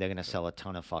card. They're gonna sell a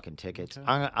ton of fucking tickets. Okay.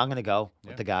 I'm gonna go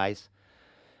with the guys.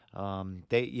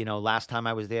 They, last time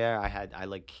I was there,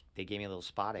 they gave me a little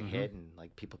spot I hid, and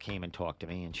like people came and talked to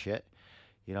me and shit.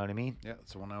 You know what I mean? Yeah,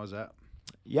 that's the one I was at.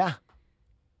 Yeah.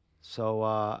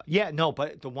 So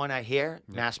but the one I hear,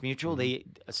 Mass Mutual, the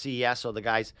CES or the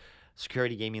guys.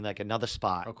 Security gave me like another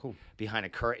spot behind a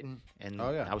curtain, and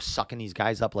I was sucking these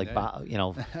guys up like, come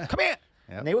here. Yep.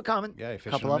 And they were coming. Yeah, a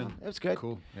couple of them. It was good.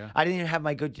 Cool. Yeah. I didn't even have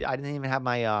my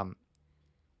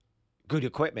good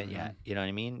equipment yet. You know what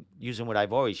I mean? Using what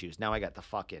I've always used. Now I got the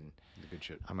good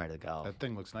shit. I'm ready to go. That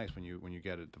thing looks nice when you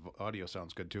get it. The audio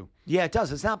sounds good too. Yeah, it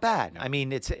does. It's not bad. Yeah. I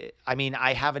mean,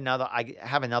 I have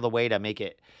another way to make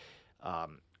it.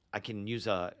 I can use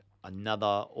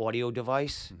another audio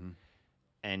device.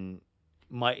 And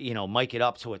mic it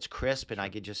up so it's crisp, and I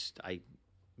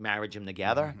marriage them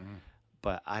together.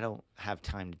 But I don't have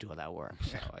time to do all that work,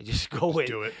 so I just go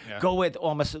with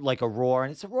almost like a roar,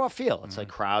 and it's a raw feel. It's like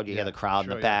crowd. You hear the crowd in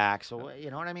the back, so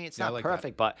you know what I mean. It's not like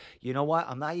perfect, but you know what?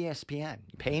 I'm not ESPN.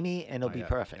 You pay me, and it'll be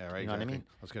perfect. Yeah, right, you know what I mean?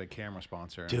 Let's get a camera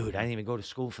sponsor. Dude, I didn't even go to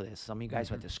school for this. Some of you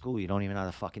guys went to school. You don't even know how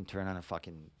to fucking turn on a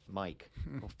fucking mic.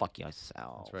 Go fuck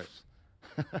yourself.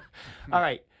 That's right. All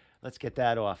right. Let's get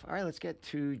that off. All right, let's get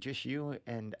to just you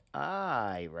and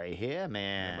I right here,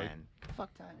 man. What the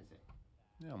fuck time is it?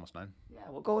 Yeah, almost 9. Yeah,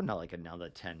 we'll go another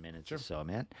 10 minutes or so,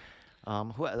 man.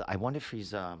 I wonder if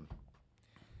he's no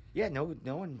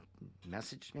one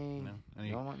messaged me.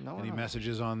 No. Any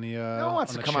messages on the no one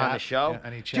wants to come on the show. Yeah,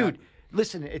 any chat? Dude,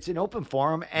 listen, it's an open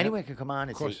forum. Anyone can come on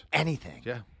and say anything.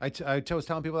 Yeah, I was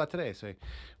telling people that today. Say,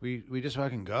 we just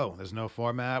fucking go. There's no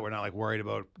format. We're not like worried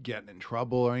about getting in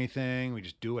trouble or anything. We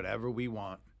just do whatever we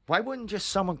want. Why wouldn't just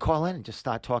someone call in and just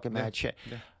start talking mad shit?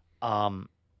 Yeah.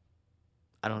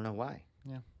 I don't know why.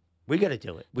 Yeah, we got to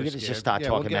do it. We got to just start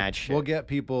talking mad shit. We'll get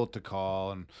people to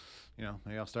call, and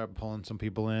maybe I'll start pulling some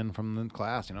people in from the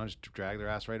class. Just drag their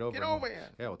ass right over. Get over here.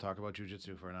 Yeah, we'll talk about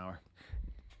jiu-jitsu for an hour.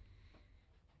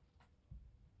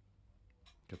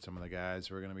 Get some of the guys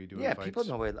who are going to be doing fights. Yeah, people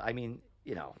know where. I mean,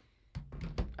 I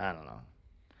don't know.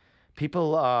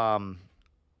 People,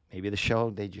 maybe the show,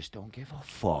 they just don't give a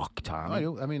fuck,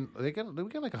 Tommy. I mean, we get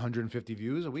like 150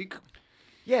 views a week.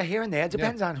 Yeah, here and there. It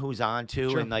depends on who's on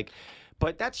too, and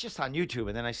but that's just on YouTube.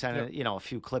 And then I send a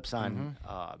few clips on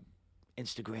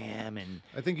Instagram, and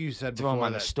I think you said throw them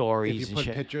on the stories. If you put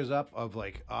pictures up of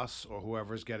like us or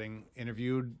whoever's getting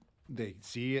interviewed, they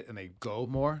see it and they go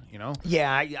more.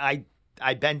 Yeah,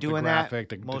 I've been doing the graphic,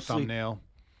 that. The thumbnail.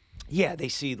 Yeah, they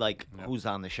see who's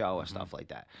on the show or stuff like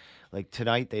that. Like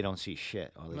tonight, they don't see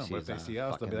shit. But if they see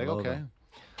us, they'll be like, okay.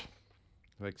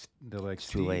 They're like It's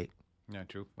too late. Yeah,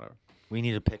 true. Whatever. We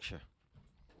need a picture.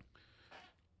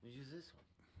 Use this one.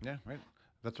 Yeah, right.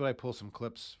 That's what I pull some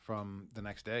clips from the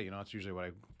next day. You know, it's usually what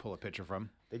I pull a picture from.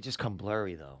 They just come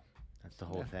blurry though. That's the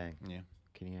whole thing. Yeah.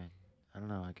 Can you? I don't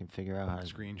know. I can figure out how to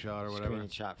Screenshot or whatever.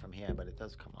 Screenshot from here, but it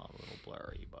does come out a little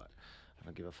blurry. But I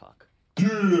don't give a fuck.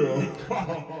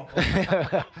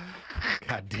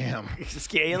 God damn.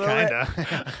 Scare you a little bit?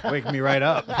 Kinda. Wake me right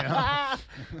up. You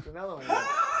know? Another one.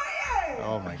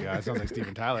 Oh my god, it sounds like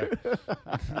Steven Tyler.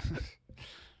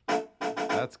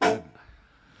 That's good.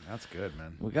 That's good,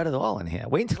 man. We got it all in here.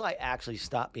 Wait until I actually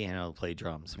stop being able to play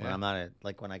drums. When I'm not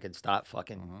when I can stop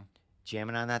fucking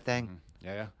jamming on that thing.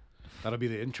 Yeah. That'll be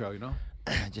the intro, you know?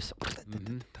 Just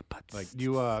like do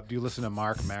you listen to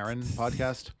Mark Maron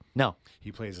podcast? No.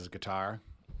 He plays his guitar.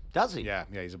 Does he? Yeah,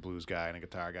 he's a blues guy and a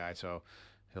guitar guy, so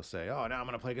he'll say, "Oh, now I'm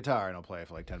gonna play guitar," and he'll play it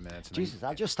for like 10 minutes. And Jesus,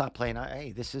 I just stopped playing.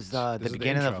 Hey, this is the This is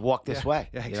beginning intro. of Walk This Way.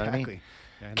 Yeah, You know what I exactly. mean?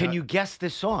 Yeah, Can you guess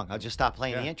this song? I'll just stop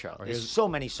playing the intro. Or There's so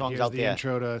many songs here's out the there.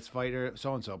 intro to Fighter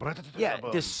so and so. Yeah,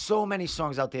 there's so many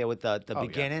songs out there with the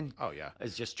beginning. Oh yeah.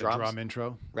 It's just The drums. drum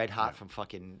intro. Red Hot from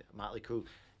fucking Motley Crue.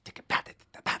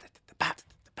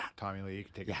 Tommy Lee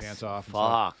take his pants off. And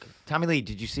stuff. Fuck. Tommy Lee,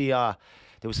 did you see there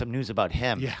was some news about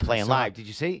him playing I saw live. it. Did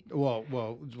you see? Well,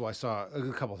 I saw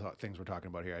a couple of things we're talking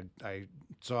about here. I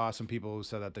saw some people who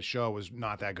said that the show was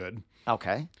not that good.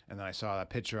 Okay. And then I saw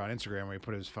that picture on Instagram where he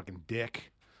put his fucking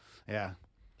dick. Yeah.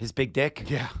 His big dick?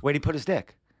 Yeah. Where'd he put his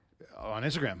dick? On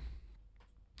Instagram.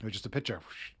 It was just a picture.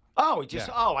 Oh, he just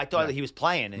I thought that he was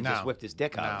playing and No. just whipped his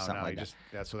dick out or something no, like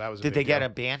that. So that was a Did big they get deal. a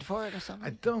band for it or something? I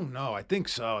don't know. I think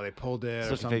so. They pulled it He's or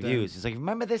looking something. for views. He's like,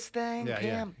 remember this thing, Yeah,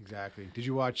 Pam? exactly. Did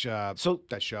you watch So-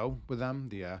 that show with them,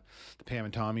 the Pam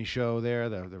and Tommy show there,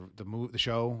 the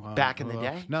show Back in the Hulu?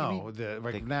 day, you No,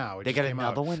 mean? now it they just got came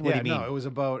another out. one? What do you mean? No, it was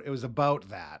about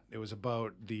that. It was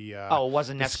about the Oh, it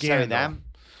wasn't the necessarily scandal. them?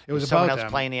 It was Someone about else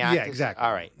them. playing the Yeah, actors? exactly.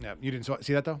 All right. Yeah, you didn't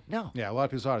see that though? No. Yeah, a lot of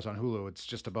people saw it. It's on Hulu. It's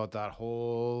just about that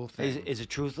whole thing. Is it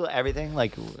truthful? Everything?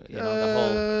 Like, the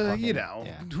whole... fucking- yeah.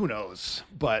 Who knows?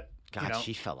 But God, you know,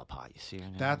 she fell apart. You see her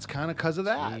now? that's kind of because of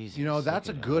that. Jesus, you know, that's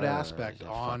a look at good her. aspect She's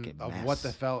a on fucking of mess. what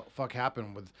the fuck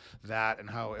happened with that and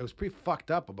how it was pretty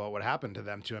fucked up about what happened to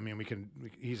them too. I mean,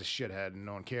 he's a shithead and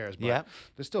no one cares, but Yeah.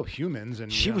 they're still humans.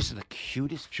 And She you know, was the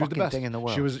cutest she was the fucking best thing in the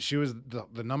world. She was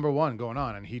the number one going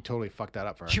on, and he totally fucked that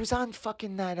up for her. She was on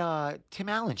fucking that Tim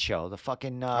Allen show. The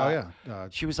fucking...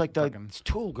 she was like the fucking-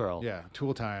 Tool girl. yeah,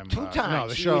 Tool Time. Tool Time. No,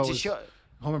 the She show was a was show-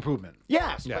 Home Improvement.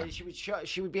 Yes, Yeah. but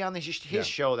she would be on his Yeah.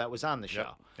 show that was on the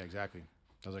show. Yeah, exactly.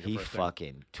 That was like He her first thing.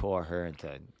 fucking tore her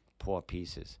into poor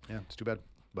pieces. Yeah, it's too bad.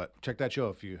 But check that show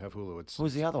if you have Hulu. It's Who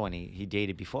was the other one he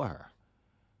dated before her?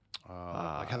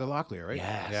 like Heather Locklear, right?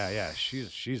 yes. Yeah.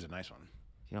 She's a nice one.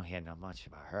 You don't hear not much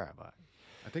about her, but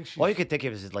I think she's. all you could think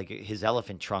of is like his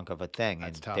elephant trunk of a thing,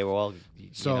 That's and tough. they were all.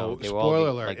 So, they were all, spoiler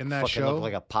alert, like, in that fucking show- looked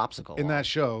like a popsicle. in that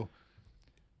show,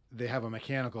 they have a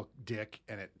mechanical dick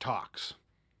and it talks.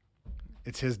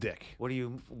 It's his dick. What do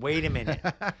you? Wait a minute,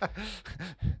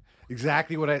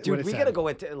 Exactly what I. dude. what it We said. gotta go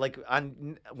into like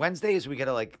on Wednesdays. We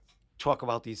gotta like talk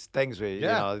about these things. Where,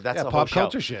 Yeah. that's Yeah, the pop whole show.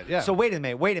 culture shit, yeah. So wait a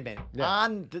minute. Yeah.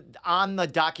 On the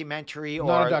documentary or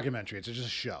Not a documentary. It's just a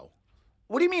show.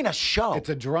 What do you mean a show? It's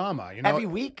a drama. You know. Every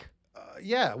week.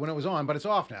 Yeah, when it was on, but it's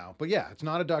off now. But yeah, it's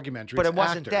not a documentary. But it's it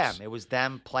wasn't actors. them. It was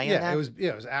them playing Yeah, them.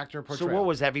 it was actor So portrayal. what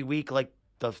was every week like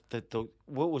the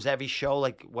what was every show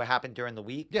like? What happened during the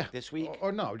week? Yeah. This week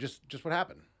Or no, just what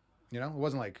happened. You know, it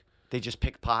wasn't like they just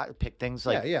pick things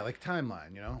like. yeah, like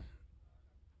timeline. You know.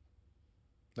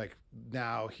 Like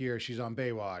now here she's on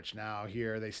Baywatch. Now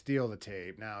here they steal the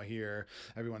tape. Now here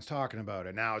everyone's talking about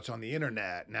it. Now it's on the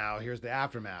internet. Now here's the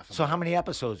aftermath. So how many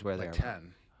episodes were there? Like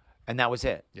 10. And that was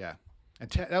it. Yeah. And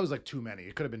 10, that was like too many.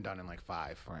 It could have been done in like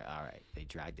 5. All right. They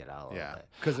dragged it out a Yeah, little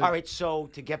 'cause bit. All right. So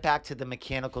to get back to the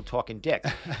mechanical talking dick.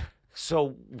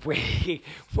 So wait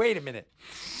a minute.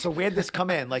 So where'd this come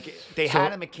in? Like they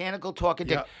had a mechanical talking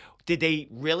dick. Yeah. Did they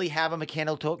really have a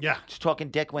mechanical talking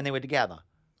dick when they were together?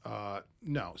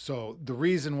 No. So the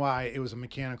reason why it was a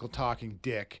mechanical talking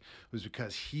dick was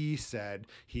because he said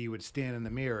he would stand in the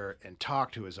mirror and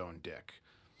talk to his own dick.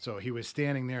 So he was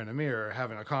standing there in the mirror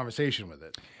having a conversation with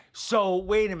it. So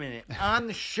wait a minute. On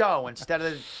the show, instead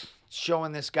of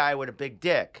showing this guy with a big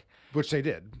dick, Which they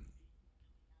did.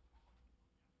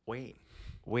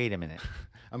 wait a minute.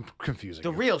 I'm confusing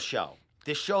The you. real show,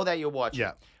 the show that you're watching.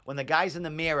 Yeah. When the guy's in the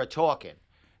mirror talking,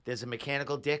 there's a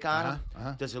mechanical dick on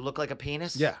him. Does it look like a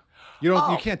penis? Yeah. You don't.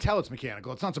 Oh. You can't tell it's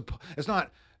mechanical. It's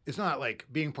not. It's not like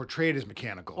being portrayed as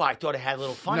mechanical. Well, I thought it had a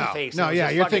little funny face. No, and it was yeah,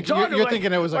 just you're fucking thinking talking you're like-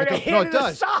 thinking it was like a no, hand it in the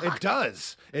does. sock. It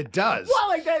does. It does. Well,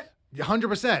 like that.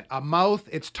 100%. A mouth,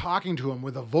 it's talking to him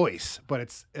with a voice, but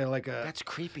it's like a... That's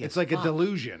creepy. It's like a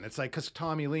delusion. It's like, because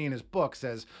Tommy Lee in his book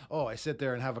says, oh, I sit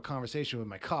there and have a conversation with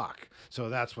my cock. So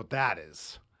that's what that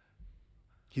is.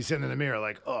 He's sitting in the mirror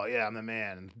like, oh, yeah, I'm the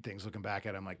man. And things looking back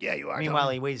at him like, yeah, you are. Meanwhile,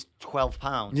 Tommy. he weighs 12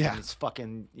 pounds. Yeah. And he's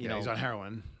fucking, you know. He's on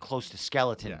heroin. Close to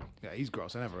skeleton. Yeah, he's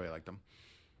gross. I never really liked him.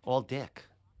 All dick.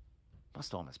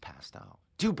 Must almost passed out.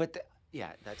 Dude, but,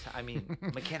 that's,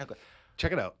 mechanical.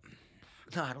 Check it out.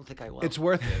 No, I don't think I will. It's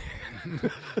worth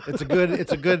it.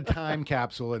 It's a good time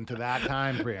capsule into that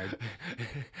time period.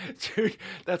 Dude,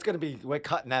 that's gonna be, we're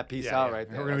cutting that piece out right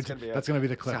there. That's gonna be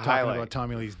the clip talking about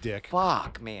Tommy Lee's dick.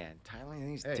 Fuck, man. Tommy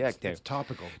Lee's dick, dude. It's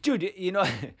topical. Dude, you know,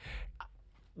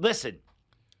 listen,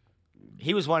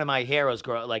 he was one of my heroes,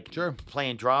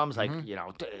 playing drums, you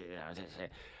know.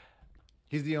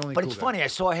 He's the only. But cool it's guy.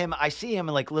 funny. I see him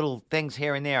in like little things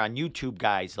here and there on YouTube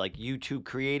guys, like YouTube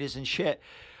creators and shit.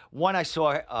 One I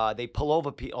saw, they pull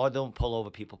over people, or don't pull over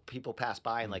people. People pass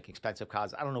by in like expensive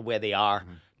cars. I don't know where they are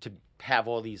to have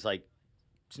all these like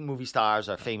movie stars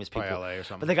or famous people. By LA or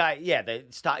something. But the guy,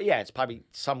 it's probably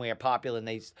somewhere popular.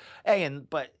 And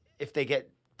but if they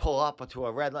pull up to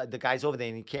a red light, the guy's over there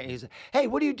and he's like, hey,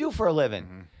 what do you do for a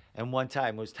living? And one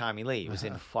time it was Tommy Lee. It was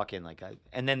in fucking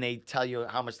and then they tell you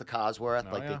how much the car's worth.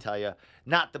 They tell you,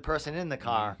 not the person in the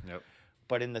car,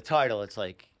 but in the title, it's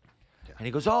like, and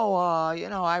he goes, oh, you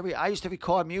know, I used to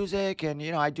record music and,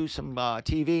 you know, I do some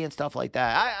TV and stuff like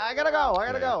that. I gotta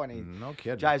go. And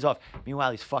he drives off.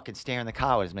 Meanwhile, he's fucking staring the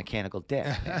car with his mechanical dick.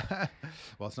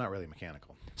 Well, it's not really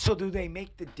mechanical. So do they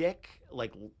make the dick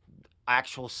like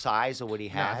actual size of what he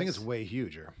has? No, I think it's way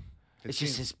huger. It's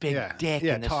just this big dick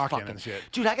and this talking fucking and shit.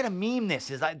 Dude, I gotta meme this.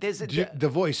 The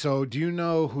voice. So, do you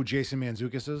know who Jason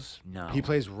Mantzoukas is? No. He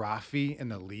plays Rafi in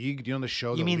The League. Do you know the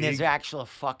show? You mean League? there's actual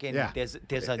fucking there's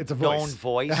it's a known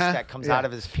voice that comes out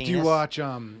of his penis? Do you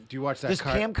watch that? Does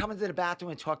Pam come into the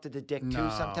bathroom and talk to the dick too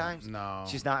sometimes? No,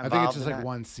 she's not involved. I think it's just in like that?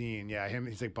 one scene. Yeah,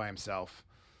 he's like by himself.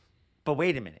 But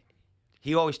wait a minute,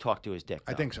 he always talked to his dick.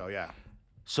 I think so. Yeah.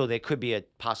 So there could be a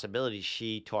possibility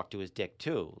she talked to his dick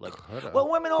too. Like, well,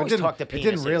 women always talk to penises. It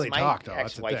didn't really my talk though.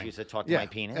 ex-wife used to talk to my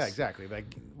penis. Yeah, exactly. Like,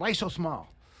 why are you so small?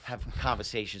 Have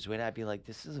conversations with it. I'd be like,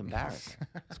 this is embarrassing.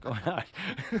 What's going on?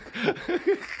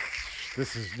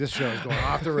 This show is going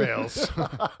off the rails.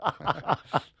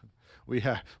 we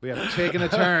have taken a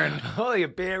turn. Oh, you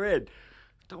bear in.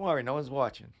 Don't worry, no one's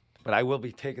watching. But I will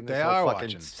be taking this whole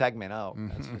fucking segment out.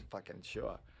 That's for fucking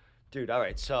sure. Dude, all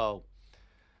right, So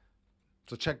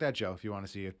check that, Joe, if you want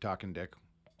to see a talking dick.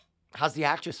 How's the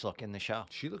actress look in the show?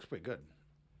 She looks pretty good.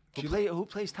 Who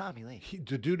plays Tommy Lee?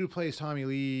 The dude who plays Tommy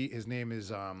Lee, his name is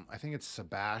I think it's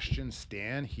Sebastian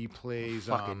Stan. He plays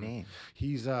name.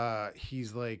 He's like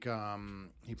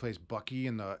he plays Bucky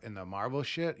in the Marvel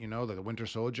shit. You know, the Winter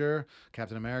Soldier,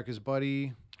 Captain America's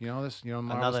buddy. You know this. You know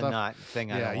Marvel Another stuff. not thing.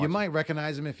 Yeah, you might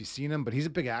recognize him if you've seen him, but he's a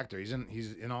big actor. He's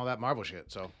in all that Marvel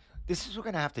shit. So. This is what we're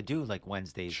going to have to do, like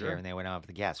Wednesdays here and there when I have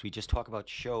the guests. We just talk about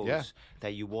shows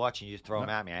that you watch and you just throw them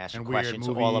at me. I ask you questions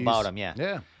all about them,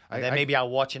 Yeah. And then maybe I'll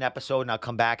watch an episode and I'll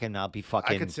come back and I'll be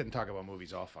fucking... I could sit and talk about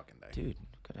movies all fucking day. Dude,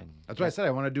 that's why I said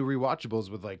I want to do rewatchables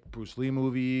with like Bruce Lee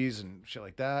movies and shit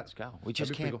like that. Let's go. We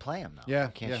just can't play them, though. Yeah,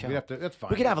 can't show we have to. That's fine.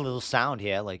 We could have a little sound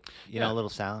here, like, you know, a little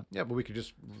sound. Yeah, but we could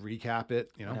just recap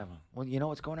it, you know. Whatever. Well, you know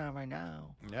what's going on right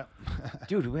now. Yeah.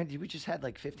 Dude, we just had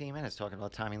like 15 minutes talking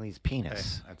about Tommy Lee's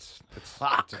penis. Hey, it's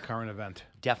a current event.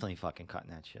 Definitely fucking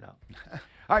cutting that shit out.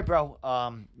 All right, bro.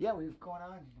 We've gone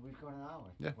an hour.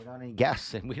 Yeah. Without any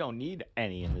guests, and we don't need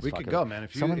any in this. We could go, man.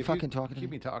 If someone you fucking talking, keep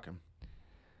me talking.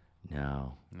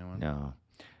 No. No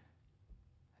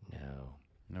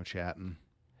chatting.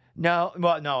 No.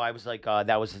 Well, no. I was like,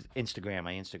 that was Instagram.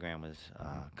 My Instagram was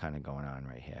kind of going on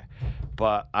right here,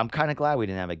 but I'm kind of glad we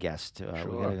didn't have a guest. Sure.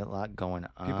 We got a lot going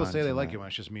on. People say they like it when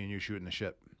it's just me and you shooting the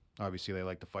shit. Obviously, they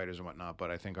like the fighters and whatnot, but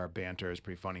I think our banter is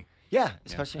pretty funny. Yeah,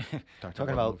 especially talking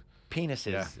about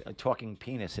penises, talking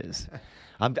penises.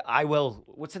 I will.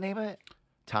 What's the name of it?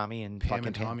 Tommy and Pam fucking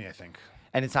and Tommy, I think.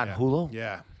 And it's on Hulu.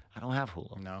 Yeah. I don't have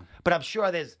Hulu. No. But I'm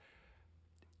sure there's.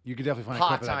 You could definitely find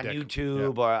parts a clip on of that dick.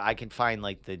 YouTube, or I can find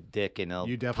like the dick, and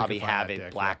it'll probably have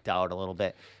it blacked out a little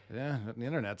bit. Yeah, the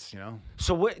internet's, you know.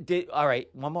 So all right,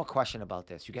 one more question about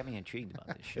this. You get me intrigued about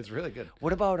this shit. It's really good.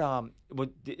 What about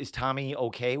is Tommy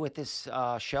okay with this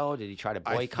show? Did he try to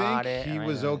boycott it? I think he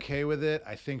was okay with it.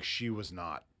 I think she was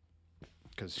not.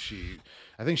 Because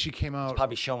I think she came out. It's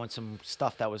probably showing some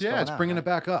stuff that was going on. Yeah, it's bringing it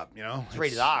back up, you know. It's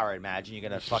rated R, I imagine. You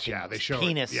got a fucking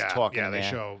penis talking there. Yeah, they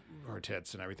show her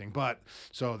tits and everything. But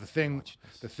so the thing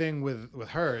with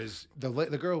her is the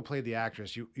girl who played the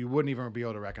actress, you wouldn't even be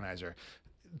able to recognize her.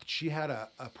 She had a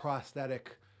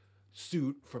prosthetic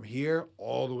suit from here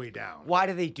all the way down. Why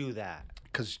do they do that?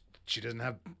 Because she doesn't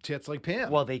have tits like Pam.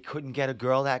 Well, they couldn't get a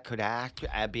girl that could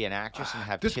be an actress and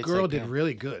have this tits girl like did Pam.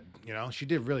 really good. You know, she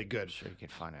did really good. Sure, you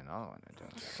could find another one to do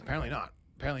it. Apparently not.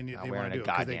 Apparently they Not want wearing to a do it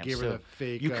because they goddamn gave her the suit.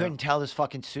 fake. You couldn't tell this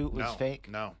fucking suit was fake?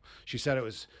 No. She said it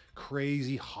was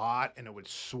crazy hot and it would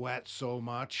sweat so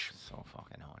much. So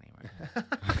fucking horny, right?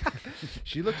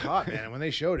 She looked hot, man. And when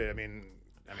they showed it, I mean,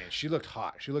 she looked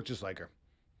hot. She looked just like her.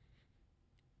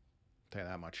 Tell you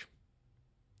that much.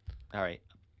 All right,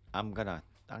 I'm gonna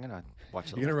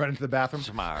watch it. You gonna run into the bathroom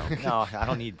tomorrow? No, I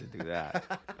don't need to do that.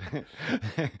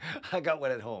 I got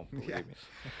one at home. Yeah. Me.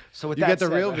 So with you that get the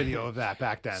said, real video of that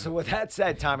back then. So with that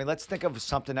said, Tommy, let's think of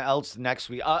something else next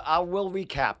week. I will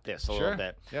recap this a little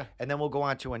bit, yeah, and then we'll go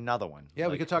on to another one. Yeah,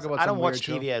 we could talk about. I don't some watch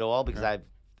weird TV show. at all because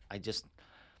I just.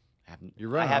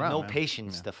 You're I have around, no man.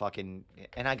 patience to fucking,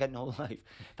 and I got no life.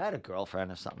 If I had a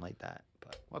girlfriend or something like that,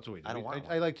 but That's what we do. I don't want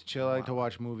I like to chill. I like to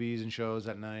watch movies and shows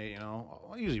at night. You know,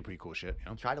 usually pretty cool shit. You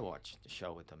know, try to watch the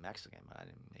show with the Mexican, but I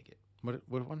didn't make it.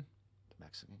 what one? The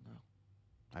Mexican girl,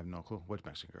 I have no clue. Which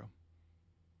Mexican girl?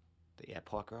 the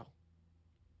airport girl.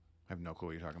 I have no clue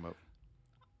what you're talking about.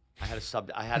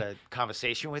 I had a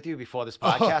conversation with you before this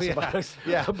podcast about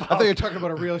Yeah, I thought you were talking about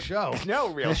a real show. No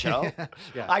real show.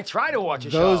 Yeah. I tried to watch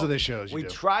a show. Those are the shows you we do.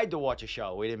 tried to watch a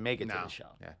show. We didn't make it to No. the show.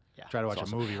 Yeah. Try to watch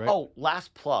It's a movie, right? Oh,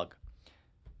 last plug.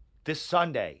 This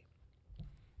Sunday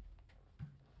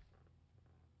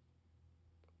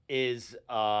is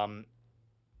I'm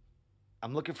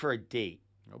looking for a date.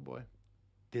 Oh boy.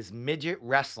 There's midget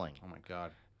wrestling Oh my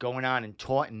God. going on in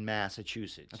Taunton,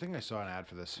 Massachusetts. I think I saw an ad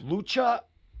for this. Lucha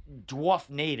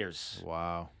Dwarfnators.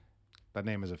 Wow. That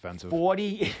name is offensive.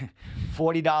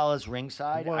 $40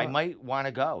 ringside. I What? might want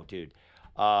to go, dude.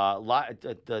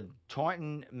 The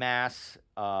Taunton, Mass,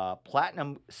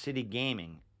 Platinum City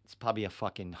Gaming. It's probably a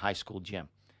fucking high school gym.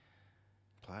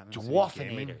 Platinum City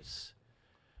Gaming? Dwarfnators.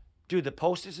 Dude, the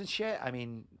posters and shit. I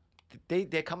mean,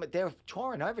 they're coming. They're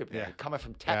touring everywhere. Yeah. They're coming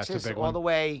from Yeah, it's a Texas big all one. the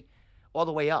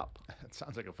way up. That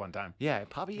sounds like a fun time. Yeah, it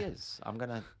probably is. I'm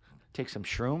gonna take some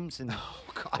shrooms, and Oh,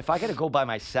 God. if I gotta go by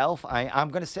myself, I'm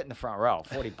gonna sit in the front row.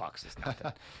 $40 is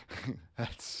nothing.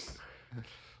 That's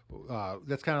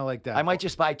kind of like that. I might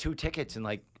just buy 2 tickets and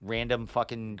like random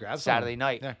fucking Grab Saturday some.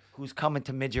 night. Yeah. Who's coming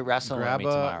to midget wrestling with grab me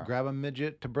tomorrow? grab a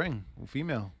midget to bring, a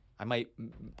female. I might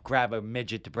grab a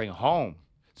midget to bring home.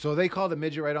 So they called a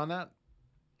midget right on that?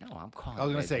 No, I'm calling. I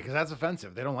was it gonna say midget. because that's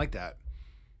offensive. They don't like that.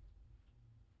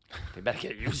 They better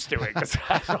get used to it because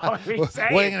that's all we What say.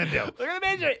 are you gonna do? Look at the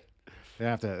midget. They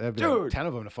have to. There'd be Dude. like 10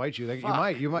 of them to fight you. Like,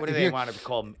 Fuck. you might. What do if they you're- want to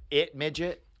call them? It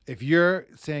midget? If you're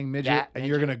saying midget That and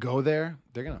you're midget? gonna go there,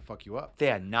 they're gonna fuck you up. They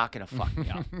are not gonna fuck me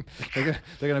up. They're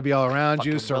gonna be all around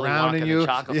you, Fucking Willy surrounding Wonka and you. the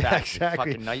Chocolate Yeah, Factory,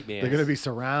 exactly. fucking nightmares. They're gonna be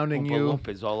surrounding Oompa you.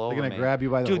 Loompas all over They're gonna me. grab you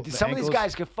by the Dude, the some of these ankles.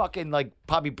 guys could fucking like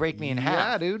probably break me in half.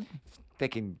 Yeah, dude. They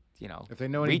can, If they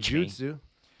know any reach me. jutsu,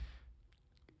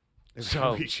 they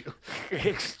So- can reach you.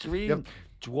 Extreme Yep.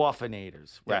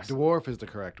 dwarfnators. Yeah, wrestling. dwarf is the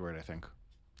correct word, I think.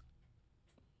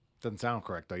 Doesn't sound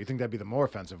correct though. You think that'd be the more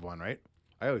offensive one, right?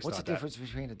 I always What's thought the difference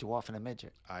between a dwarf and a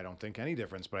midget? that. I don't think any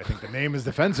difference, but I think the name is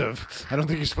defensive. I don't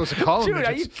think you're supposed to call them Dude,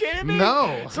 are you midgets. kidding me?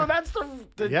 No. So that's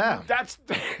the Yeah. That's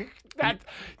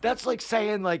that's like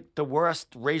saying like the worst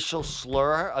racial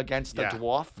slur against a Yeah.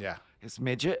 dwarf. Yeah. It's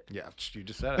midget. Yeah, you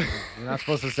just said it. You're not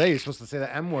supposed to say. You're supposed to say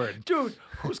the M word. Dude,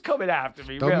 who's coming after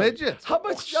me? The really? midgets. How Oh,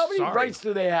 many sorry. rights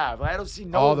do they have? I don't see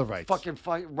no All the rights. fucking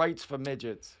rights for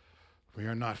midgets. We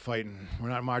are not fighting. We're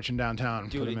not marching downtown.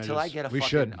 for Dude, the until I midgets. get we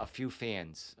a few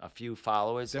fans, a few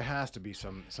followers, There has to be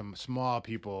some small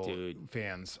people Dude.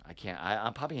 fans. I can't.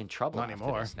 I'm probably in trouble. Not after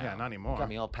anymore. this now. Yeah, not anymore. Got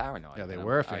me all paranoid. Yeah, they And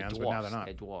were I'm- fans, but now they're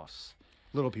not. Dwarfs.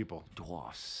 Little people.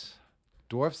 Dwarfs.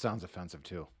 Dwarf sounds offensive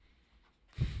too.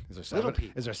 Is there Little seven?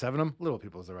 people. Is there 7 of them? Little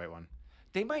people is the right one.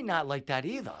 They might not like that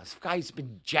either. This guy's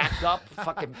been jacked up,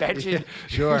 fucking benching.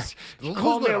 Sure. You Who's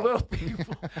call me a little? little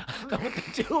people. I don't know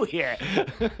what to do here.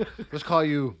 Let's call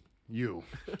you.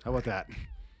 How about that?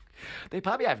 They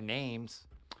probably have names.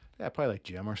 Yeah, probably like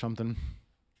Jim or something.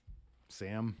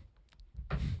 Sam.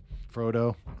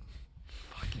 Frodo.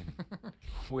 Fucking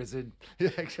wizard. Yeah,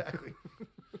 exactly.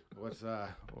 What's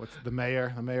the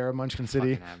mayor? The mayor of Munchkin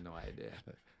City. Fucking have no idea.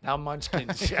 Now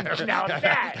Munchkins. Now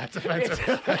that's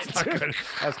offensive. That's not good.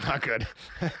 That's not good.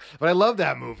 But I love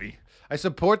that movie. I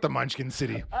support the Munchkin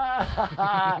City.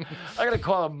 I'm gonna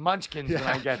call them Munchkins when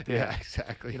I get there. Yeah,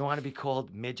 exactly. You don't want to be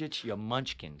called midgets. You're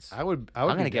Munchkins. I would I'm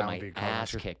be gonna get down my to be called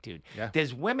ass Munchkin. kicked, dude. Yeah.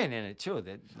 There's women in it too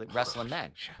that like, wrestling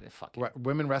men. They're fucking.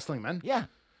 Women wrestling men? Yeah.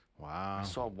 Wow. I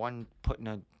saw one putting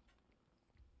a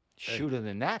shoot in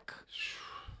the neck.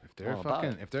 If they're All about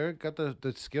fucking, it. if they're got the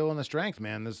skill and the strength,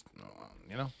 man, there's,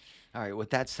 All right. With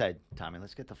that said, Tommy,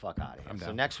 let's get the fuck out of here. I'm So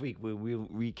down. next week we'll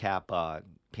recap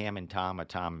Pam and Tom, or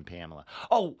Tom and Pamela.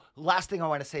 Oh, last thing I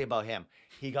want to say about him.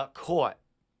 He got caught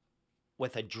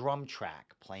with a drum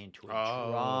track, playing to a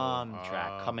drum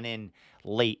track, coming in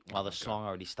late while the song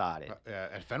already started.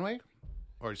 At Fenway?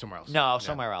 Or somewhere else? No,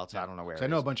 somewhere else. I don't know where. I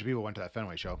know a bunch of people went to that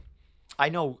Fenway show. I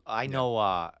know.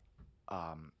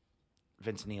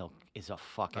 Vince Neil is a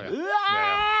fucking.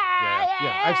 Yeah.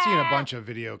 I've seen a bunch of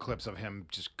video clips of him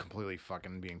just completely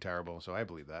fucking being terrible. So I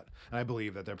believe that, and I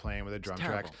believe that they're playing with a drum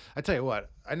track. I tell you what,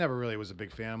 I never really was a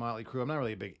big fan of Motley Crue. I'm not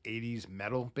really a big '80s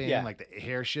metal band, like the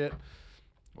hair shit.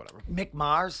 Whatever. Mick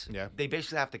Mars. Yeah. They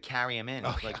basically have to carry him in,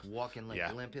 walking,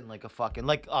 limping like a fucking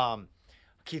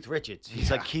Keith Richards. He's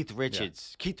like Keith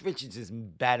Richards. Yeah. Keith Richards is in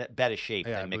better shape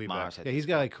than Mick Mars. Yeah, he's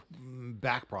got like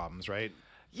back problems, right?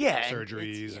 Yeah,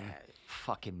 surgeries.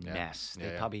 Fucking mess.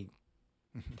 They probably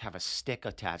have a stick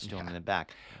attached to him in the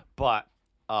back. But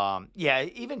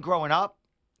even growing up,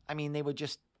 I mean, they were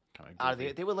just out of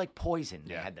the, they were like poison.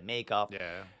 They had the makeup.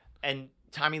 Yeah. And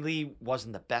Tommy Lee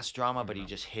wasn't the best drummer, but he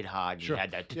just hit hard. Sure. He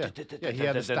had that. He had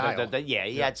the style.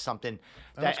 He had something.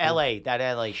 That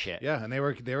LA shit. Yeah, and they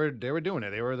were doing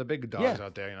it. They were the big dogs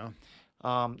out there, you know.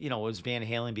 It was Van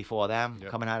Halen before them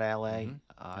coming out of LA.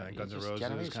 And Guns N' Roses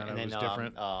kind of was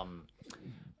different.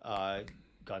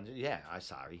 Guns. Yeah, I'm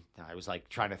sorry. I was like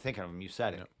trying to think of them. You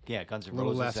said it. Yep. Yeah, Guns N' Roses. A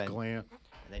little less glam.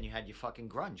 And then you had your fucking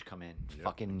grunge come in. Yep.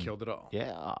 Fucking killed it all.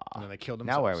 Yeah. And then they killed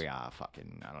themselves. Now where we are,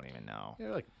 fucking, I don't even know.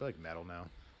 Yeah, like metal now.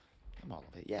 I'm all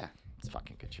of it. Yeah, it's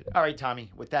fucking good shit. All right, Tommy.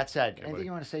 With that said, anything buddy.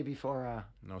 you want to say before?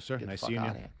 No, sir. Nice seeing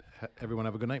you. Everyone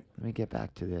have a good night. Let me get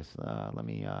back to this. Let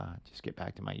me just get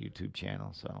back to my YouTube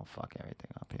channel so I don't fuck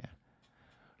everything up here.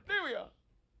 There we are.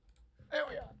 There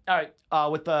we are. All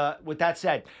right. With that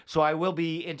said, so I will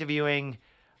be interviewing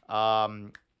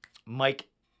Mike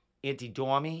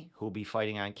Antidormi, who will be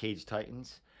fighting on Cage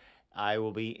Titans. I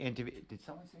will be interviewing. Did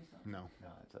someone say something? No,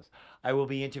 that's us. I will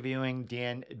be interviewing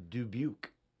Dan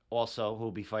Dubuque, also, who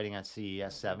will be fighting on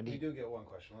CES 70. We do get one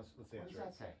question. Let's answer it. What does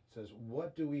that say? It says,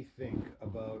 what do we think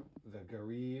about the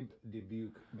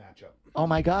Garib-Dubuque matchup? Oh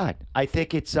my God, I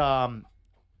think it's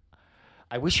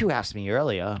I wish you asked me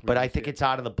earlier, but I think it's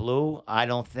out of the blue. I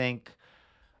don't think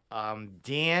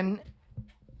Dan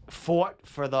fought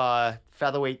for the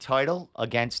featherweight title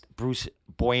against Bruce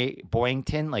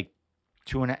Boyington like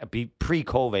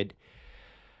pre-COVID.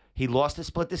 He lost a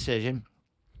split decision.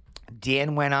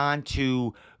 Dan went on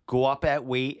to go up at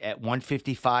weight at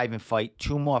 155 and fight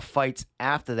 2 more fights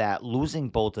after that, losing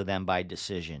both of them by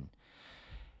decision.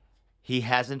 He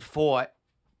hasn't fought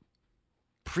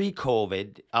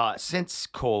pre-COVID, since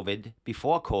COVID,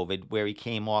 before COVID, where he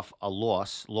came off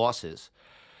losses.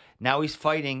 Now he's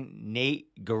fighting Nate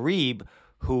Garib,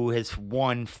 who has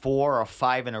won 4 or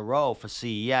 5 in a row for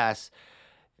CES,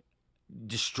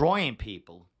 destroying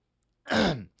people.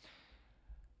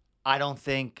 I don't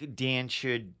think Dan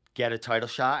should get a title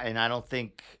shot, and I don't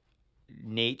think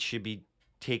Nate should be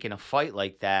taking a fight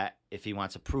like that if he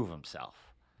wants to prove himself.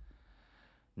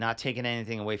 Not taking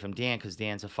anything away from Dan, because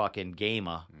Dan's a fucking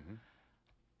gamer. Mm-hmm.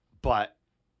 But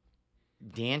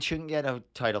Dan shouldn't get a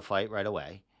title fight right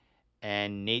away.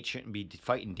 And Nate shouldn't be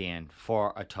fighting Dan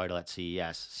for a title at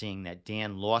CES, seeing that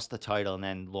Dan lost the title and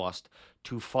then lost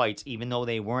 2 fights. Even though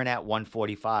they weren't at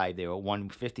 145, they were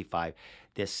 155.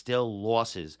 They're still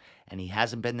losses. And he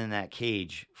hasn't been in that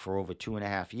cage for over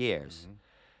 2.5 years.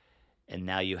 Mm-hmm. And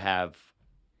now you have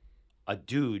a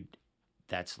dude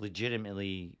that's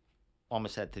legitimately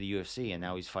almost head to the UFC, and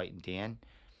now he's fighting Dan.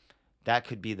 That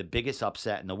could be the biggest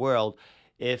upset in the world.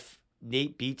 If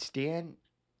Nate beats Dan,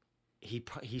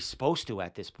 he's supposed to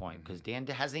at this point, because Dan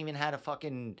hasn't even had a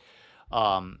fucking,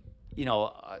 a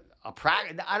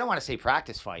practice. I don't want to say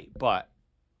practice fight, but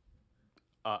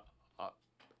a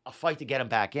fight to get him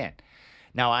back in.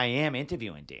 Now I am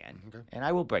interviewing Dan, and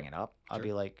I will bring it up. I'll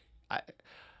be like, I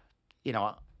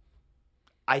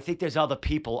think there's other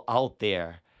people out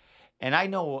there. And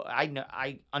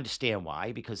I understand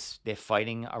why, because they're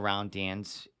fighting around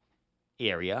Dan's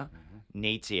area,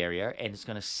 Nate's area, and it's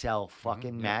going to sell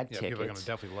fucking mad tickets. People are going to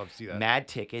definitely love to see that. Mad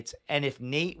tickets. And if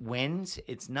Nate wins,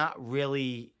 it's not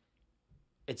going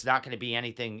to be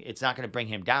anything. It's not going to bring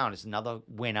him down. It's another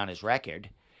win on his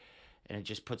record. And it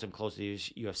just puts him close to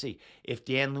his UFC. If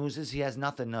Dan loses, he has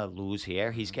nothing to lose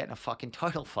here. He's getting a fucking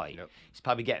title fight. Yep. He's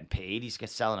probably getting paid. He's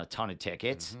selling a ton of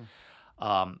tickets.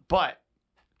 But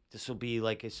this will be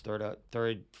like his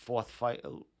third, fourth fight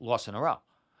loss in a row.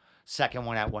 Second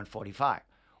one at 145.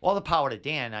 All the power to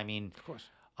Dan. I mean, of course,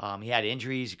 he had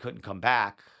injuries. He couldn't come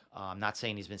back. I'm not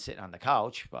saying he's been sitting on the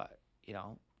couch, but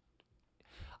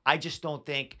I just don't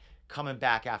think coming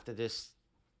back after this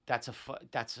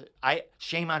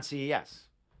shame on CES.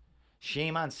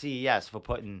 Shame on CES for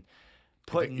putting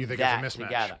you think that it's a mismatch?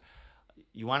 together.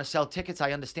 You want to sell tickets,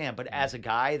 I understand, but as a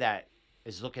guy that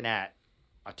is looking at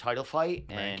a title fight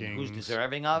and who's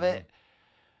deserving of it,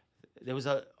 there was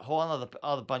a whole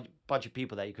other bunch of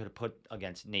people that you could have put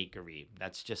against Nate Garib.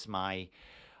 That's just my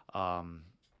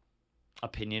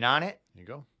opinion on it. There you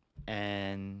go.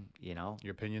 And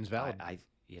your opinion's valid.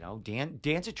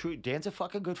 Dan's a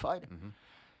fucking good fighter.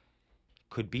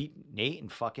 Could beat Nate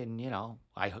and fucking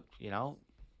I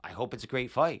hope it's a great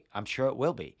fight. I'm sure it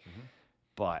will be.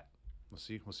 But we'll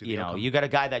see. You got a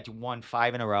guy that won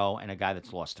 5 in a row and a guy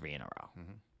that's lost 3 in a row.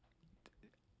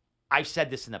 I've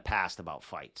said this in the past about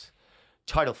fights,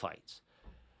 title fights.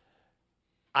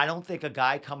 I don't think a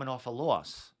guy coming off a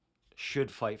loss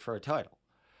should fight for a title.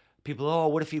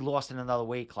 People, what if he lost in another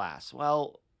weight class?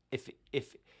 Well, if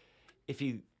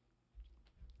he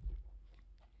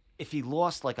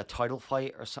lost like a title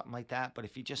fight or something like that, but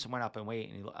if he just went up in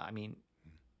weight and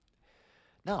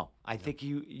no, I think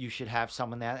you should have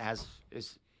someone that has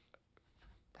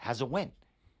a win.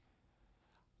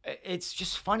 It's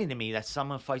just funny to me that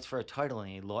someone fights for a title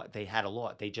and they had a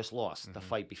lot. They just lost the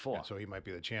fight before. Yeah, so he might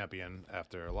be the champion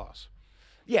after a loss.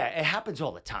 Yeah, it happens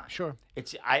all the time. Sure.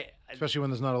 Especially when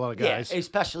there's not a lot of guys. Yeah,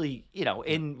 especially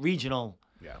in regional.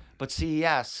 Yeah. But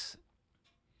CES,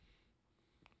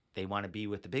 they want to be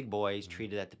with the big boys,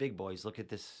 treated at the big boys. Look at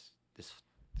this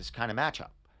kind of matchup.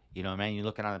 You know what I mean? You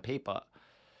look at it on the paper.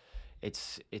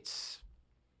 It's.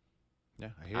 Yeah,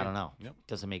 I hear you. Don't know. Yep. It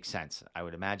doesn't make sense. I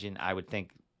would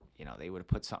think, they would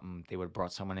have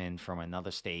brought someone in from another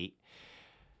state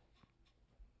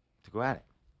to go at it.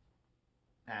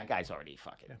 That guy's already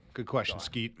fucking. Yeah. Good question,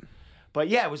 Skeet. But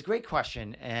yeah, it was a great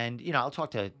question. And, I'll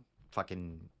talk to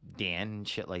fucking Dan and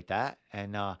shit like that.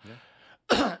 And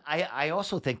I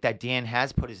also think that Dan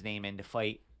has put his name in to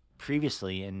fight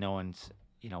previously and no one's,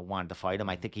 wanted to fight him.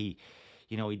 I think he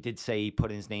did say he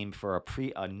put his name for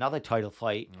another title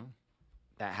fight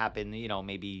that happened,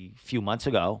 maybe a few months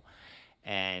ago.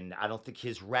 And I don't think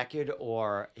his record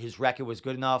was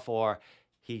good enough, or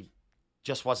he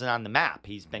just wasn't on the map.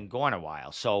 He's been gone a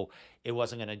while. So it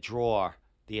wasn't going to draw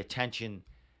the attention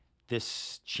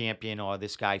this champion or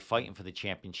this guy fighting for the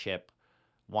championship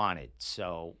wanted.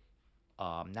 So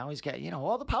now he's got,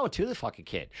 all the power to the fucking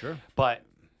kid. Sure. But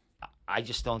I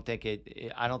just don't think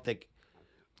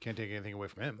can't take anything away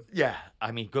from him. Yeah,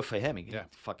 I mean, good for him. He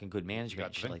got fucking good management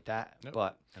and shit like that. Yep.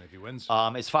 But and if he wins,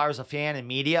 as far as a fan and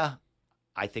media,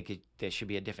 I think there should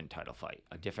be a different title fight,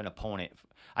 a different opponent.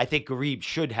 I think Garib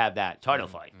should have that title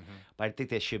fight, but I think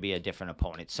there should be a different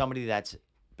opponent, somebody that's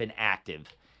been active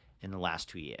in the last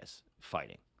 2 years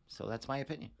fighting. So that's my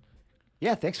opinion.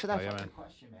 Yeah, thanks for that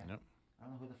question, man. Yep. I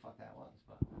don't know who the fuck that was,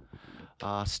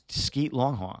 but Skeet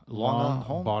Longhorn.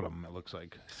 Longbottom, it looks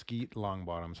like. Skeet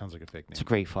Longbottom. Sounds like a fake name. It's a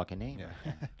great fucking name.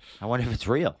 Yeah. I wonder if it's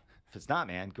real. If it's not,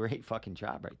 man, great fucking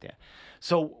job right there.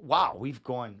 So, wow, we've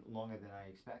gone longer than I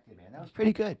expected, man. That was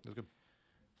pretty good. That was good.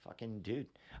 Fucking dude.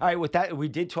 All right, with that, we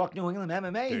did talk New England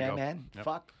MMA, man. Yep.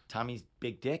 Fuck Tommy's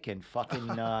big dick and fucking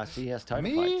CS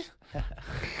title fights.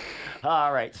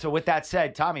 All right. So with that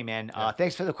said, Tommy, man,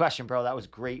 thanks for the question, bro. That was a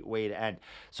great way to end.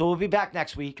 So we'll be back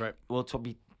next week. Right. We'll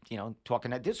be,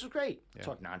 talking. This was great.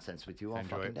 Talk nonsense with you all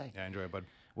fucking day. Yeah, enjoy it, bud.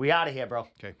 We out of here, bro.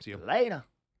 Okay, see you later.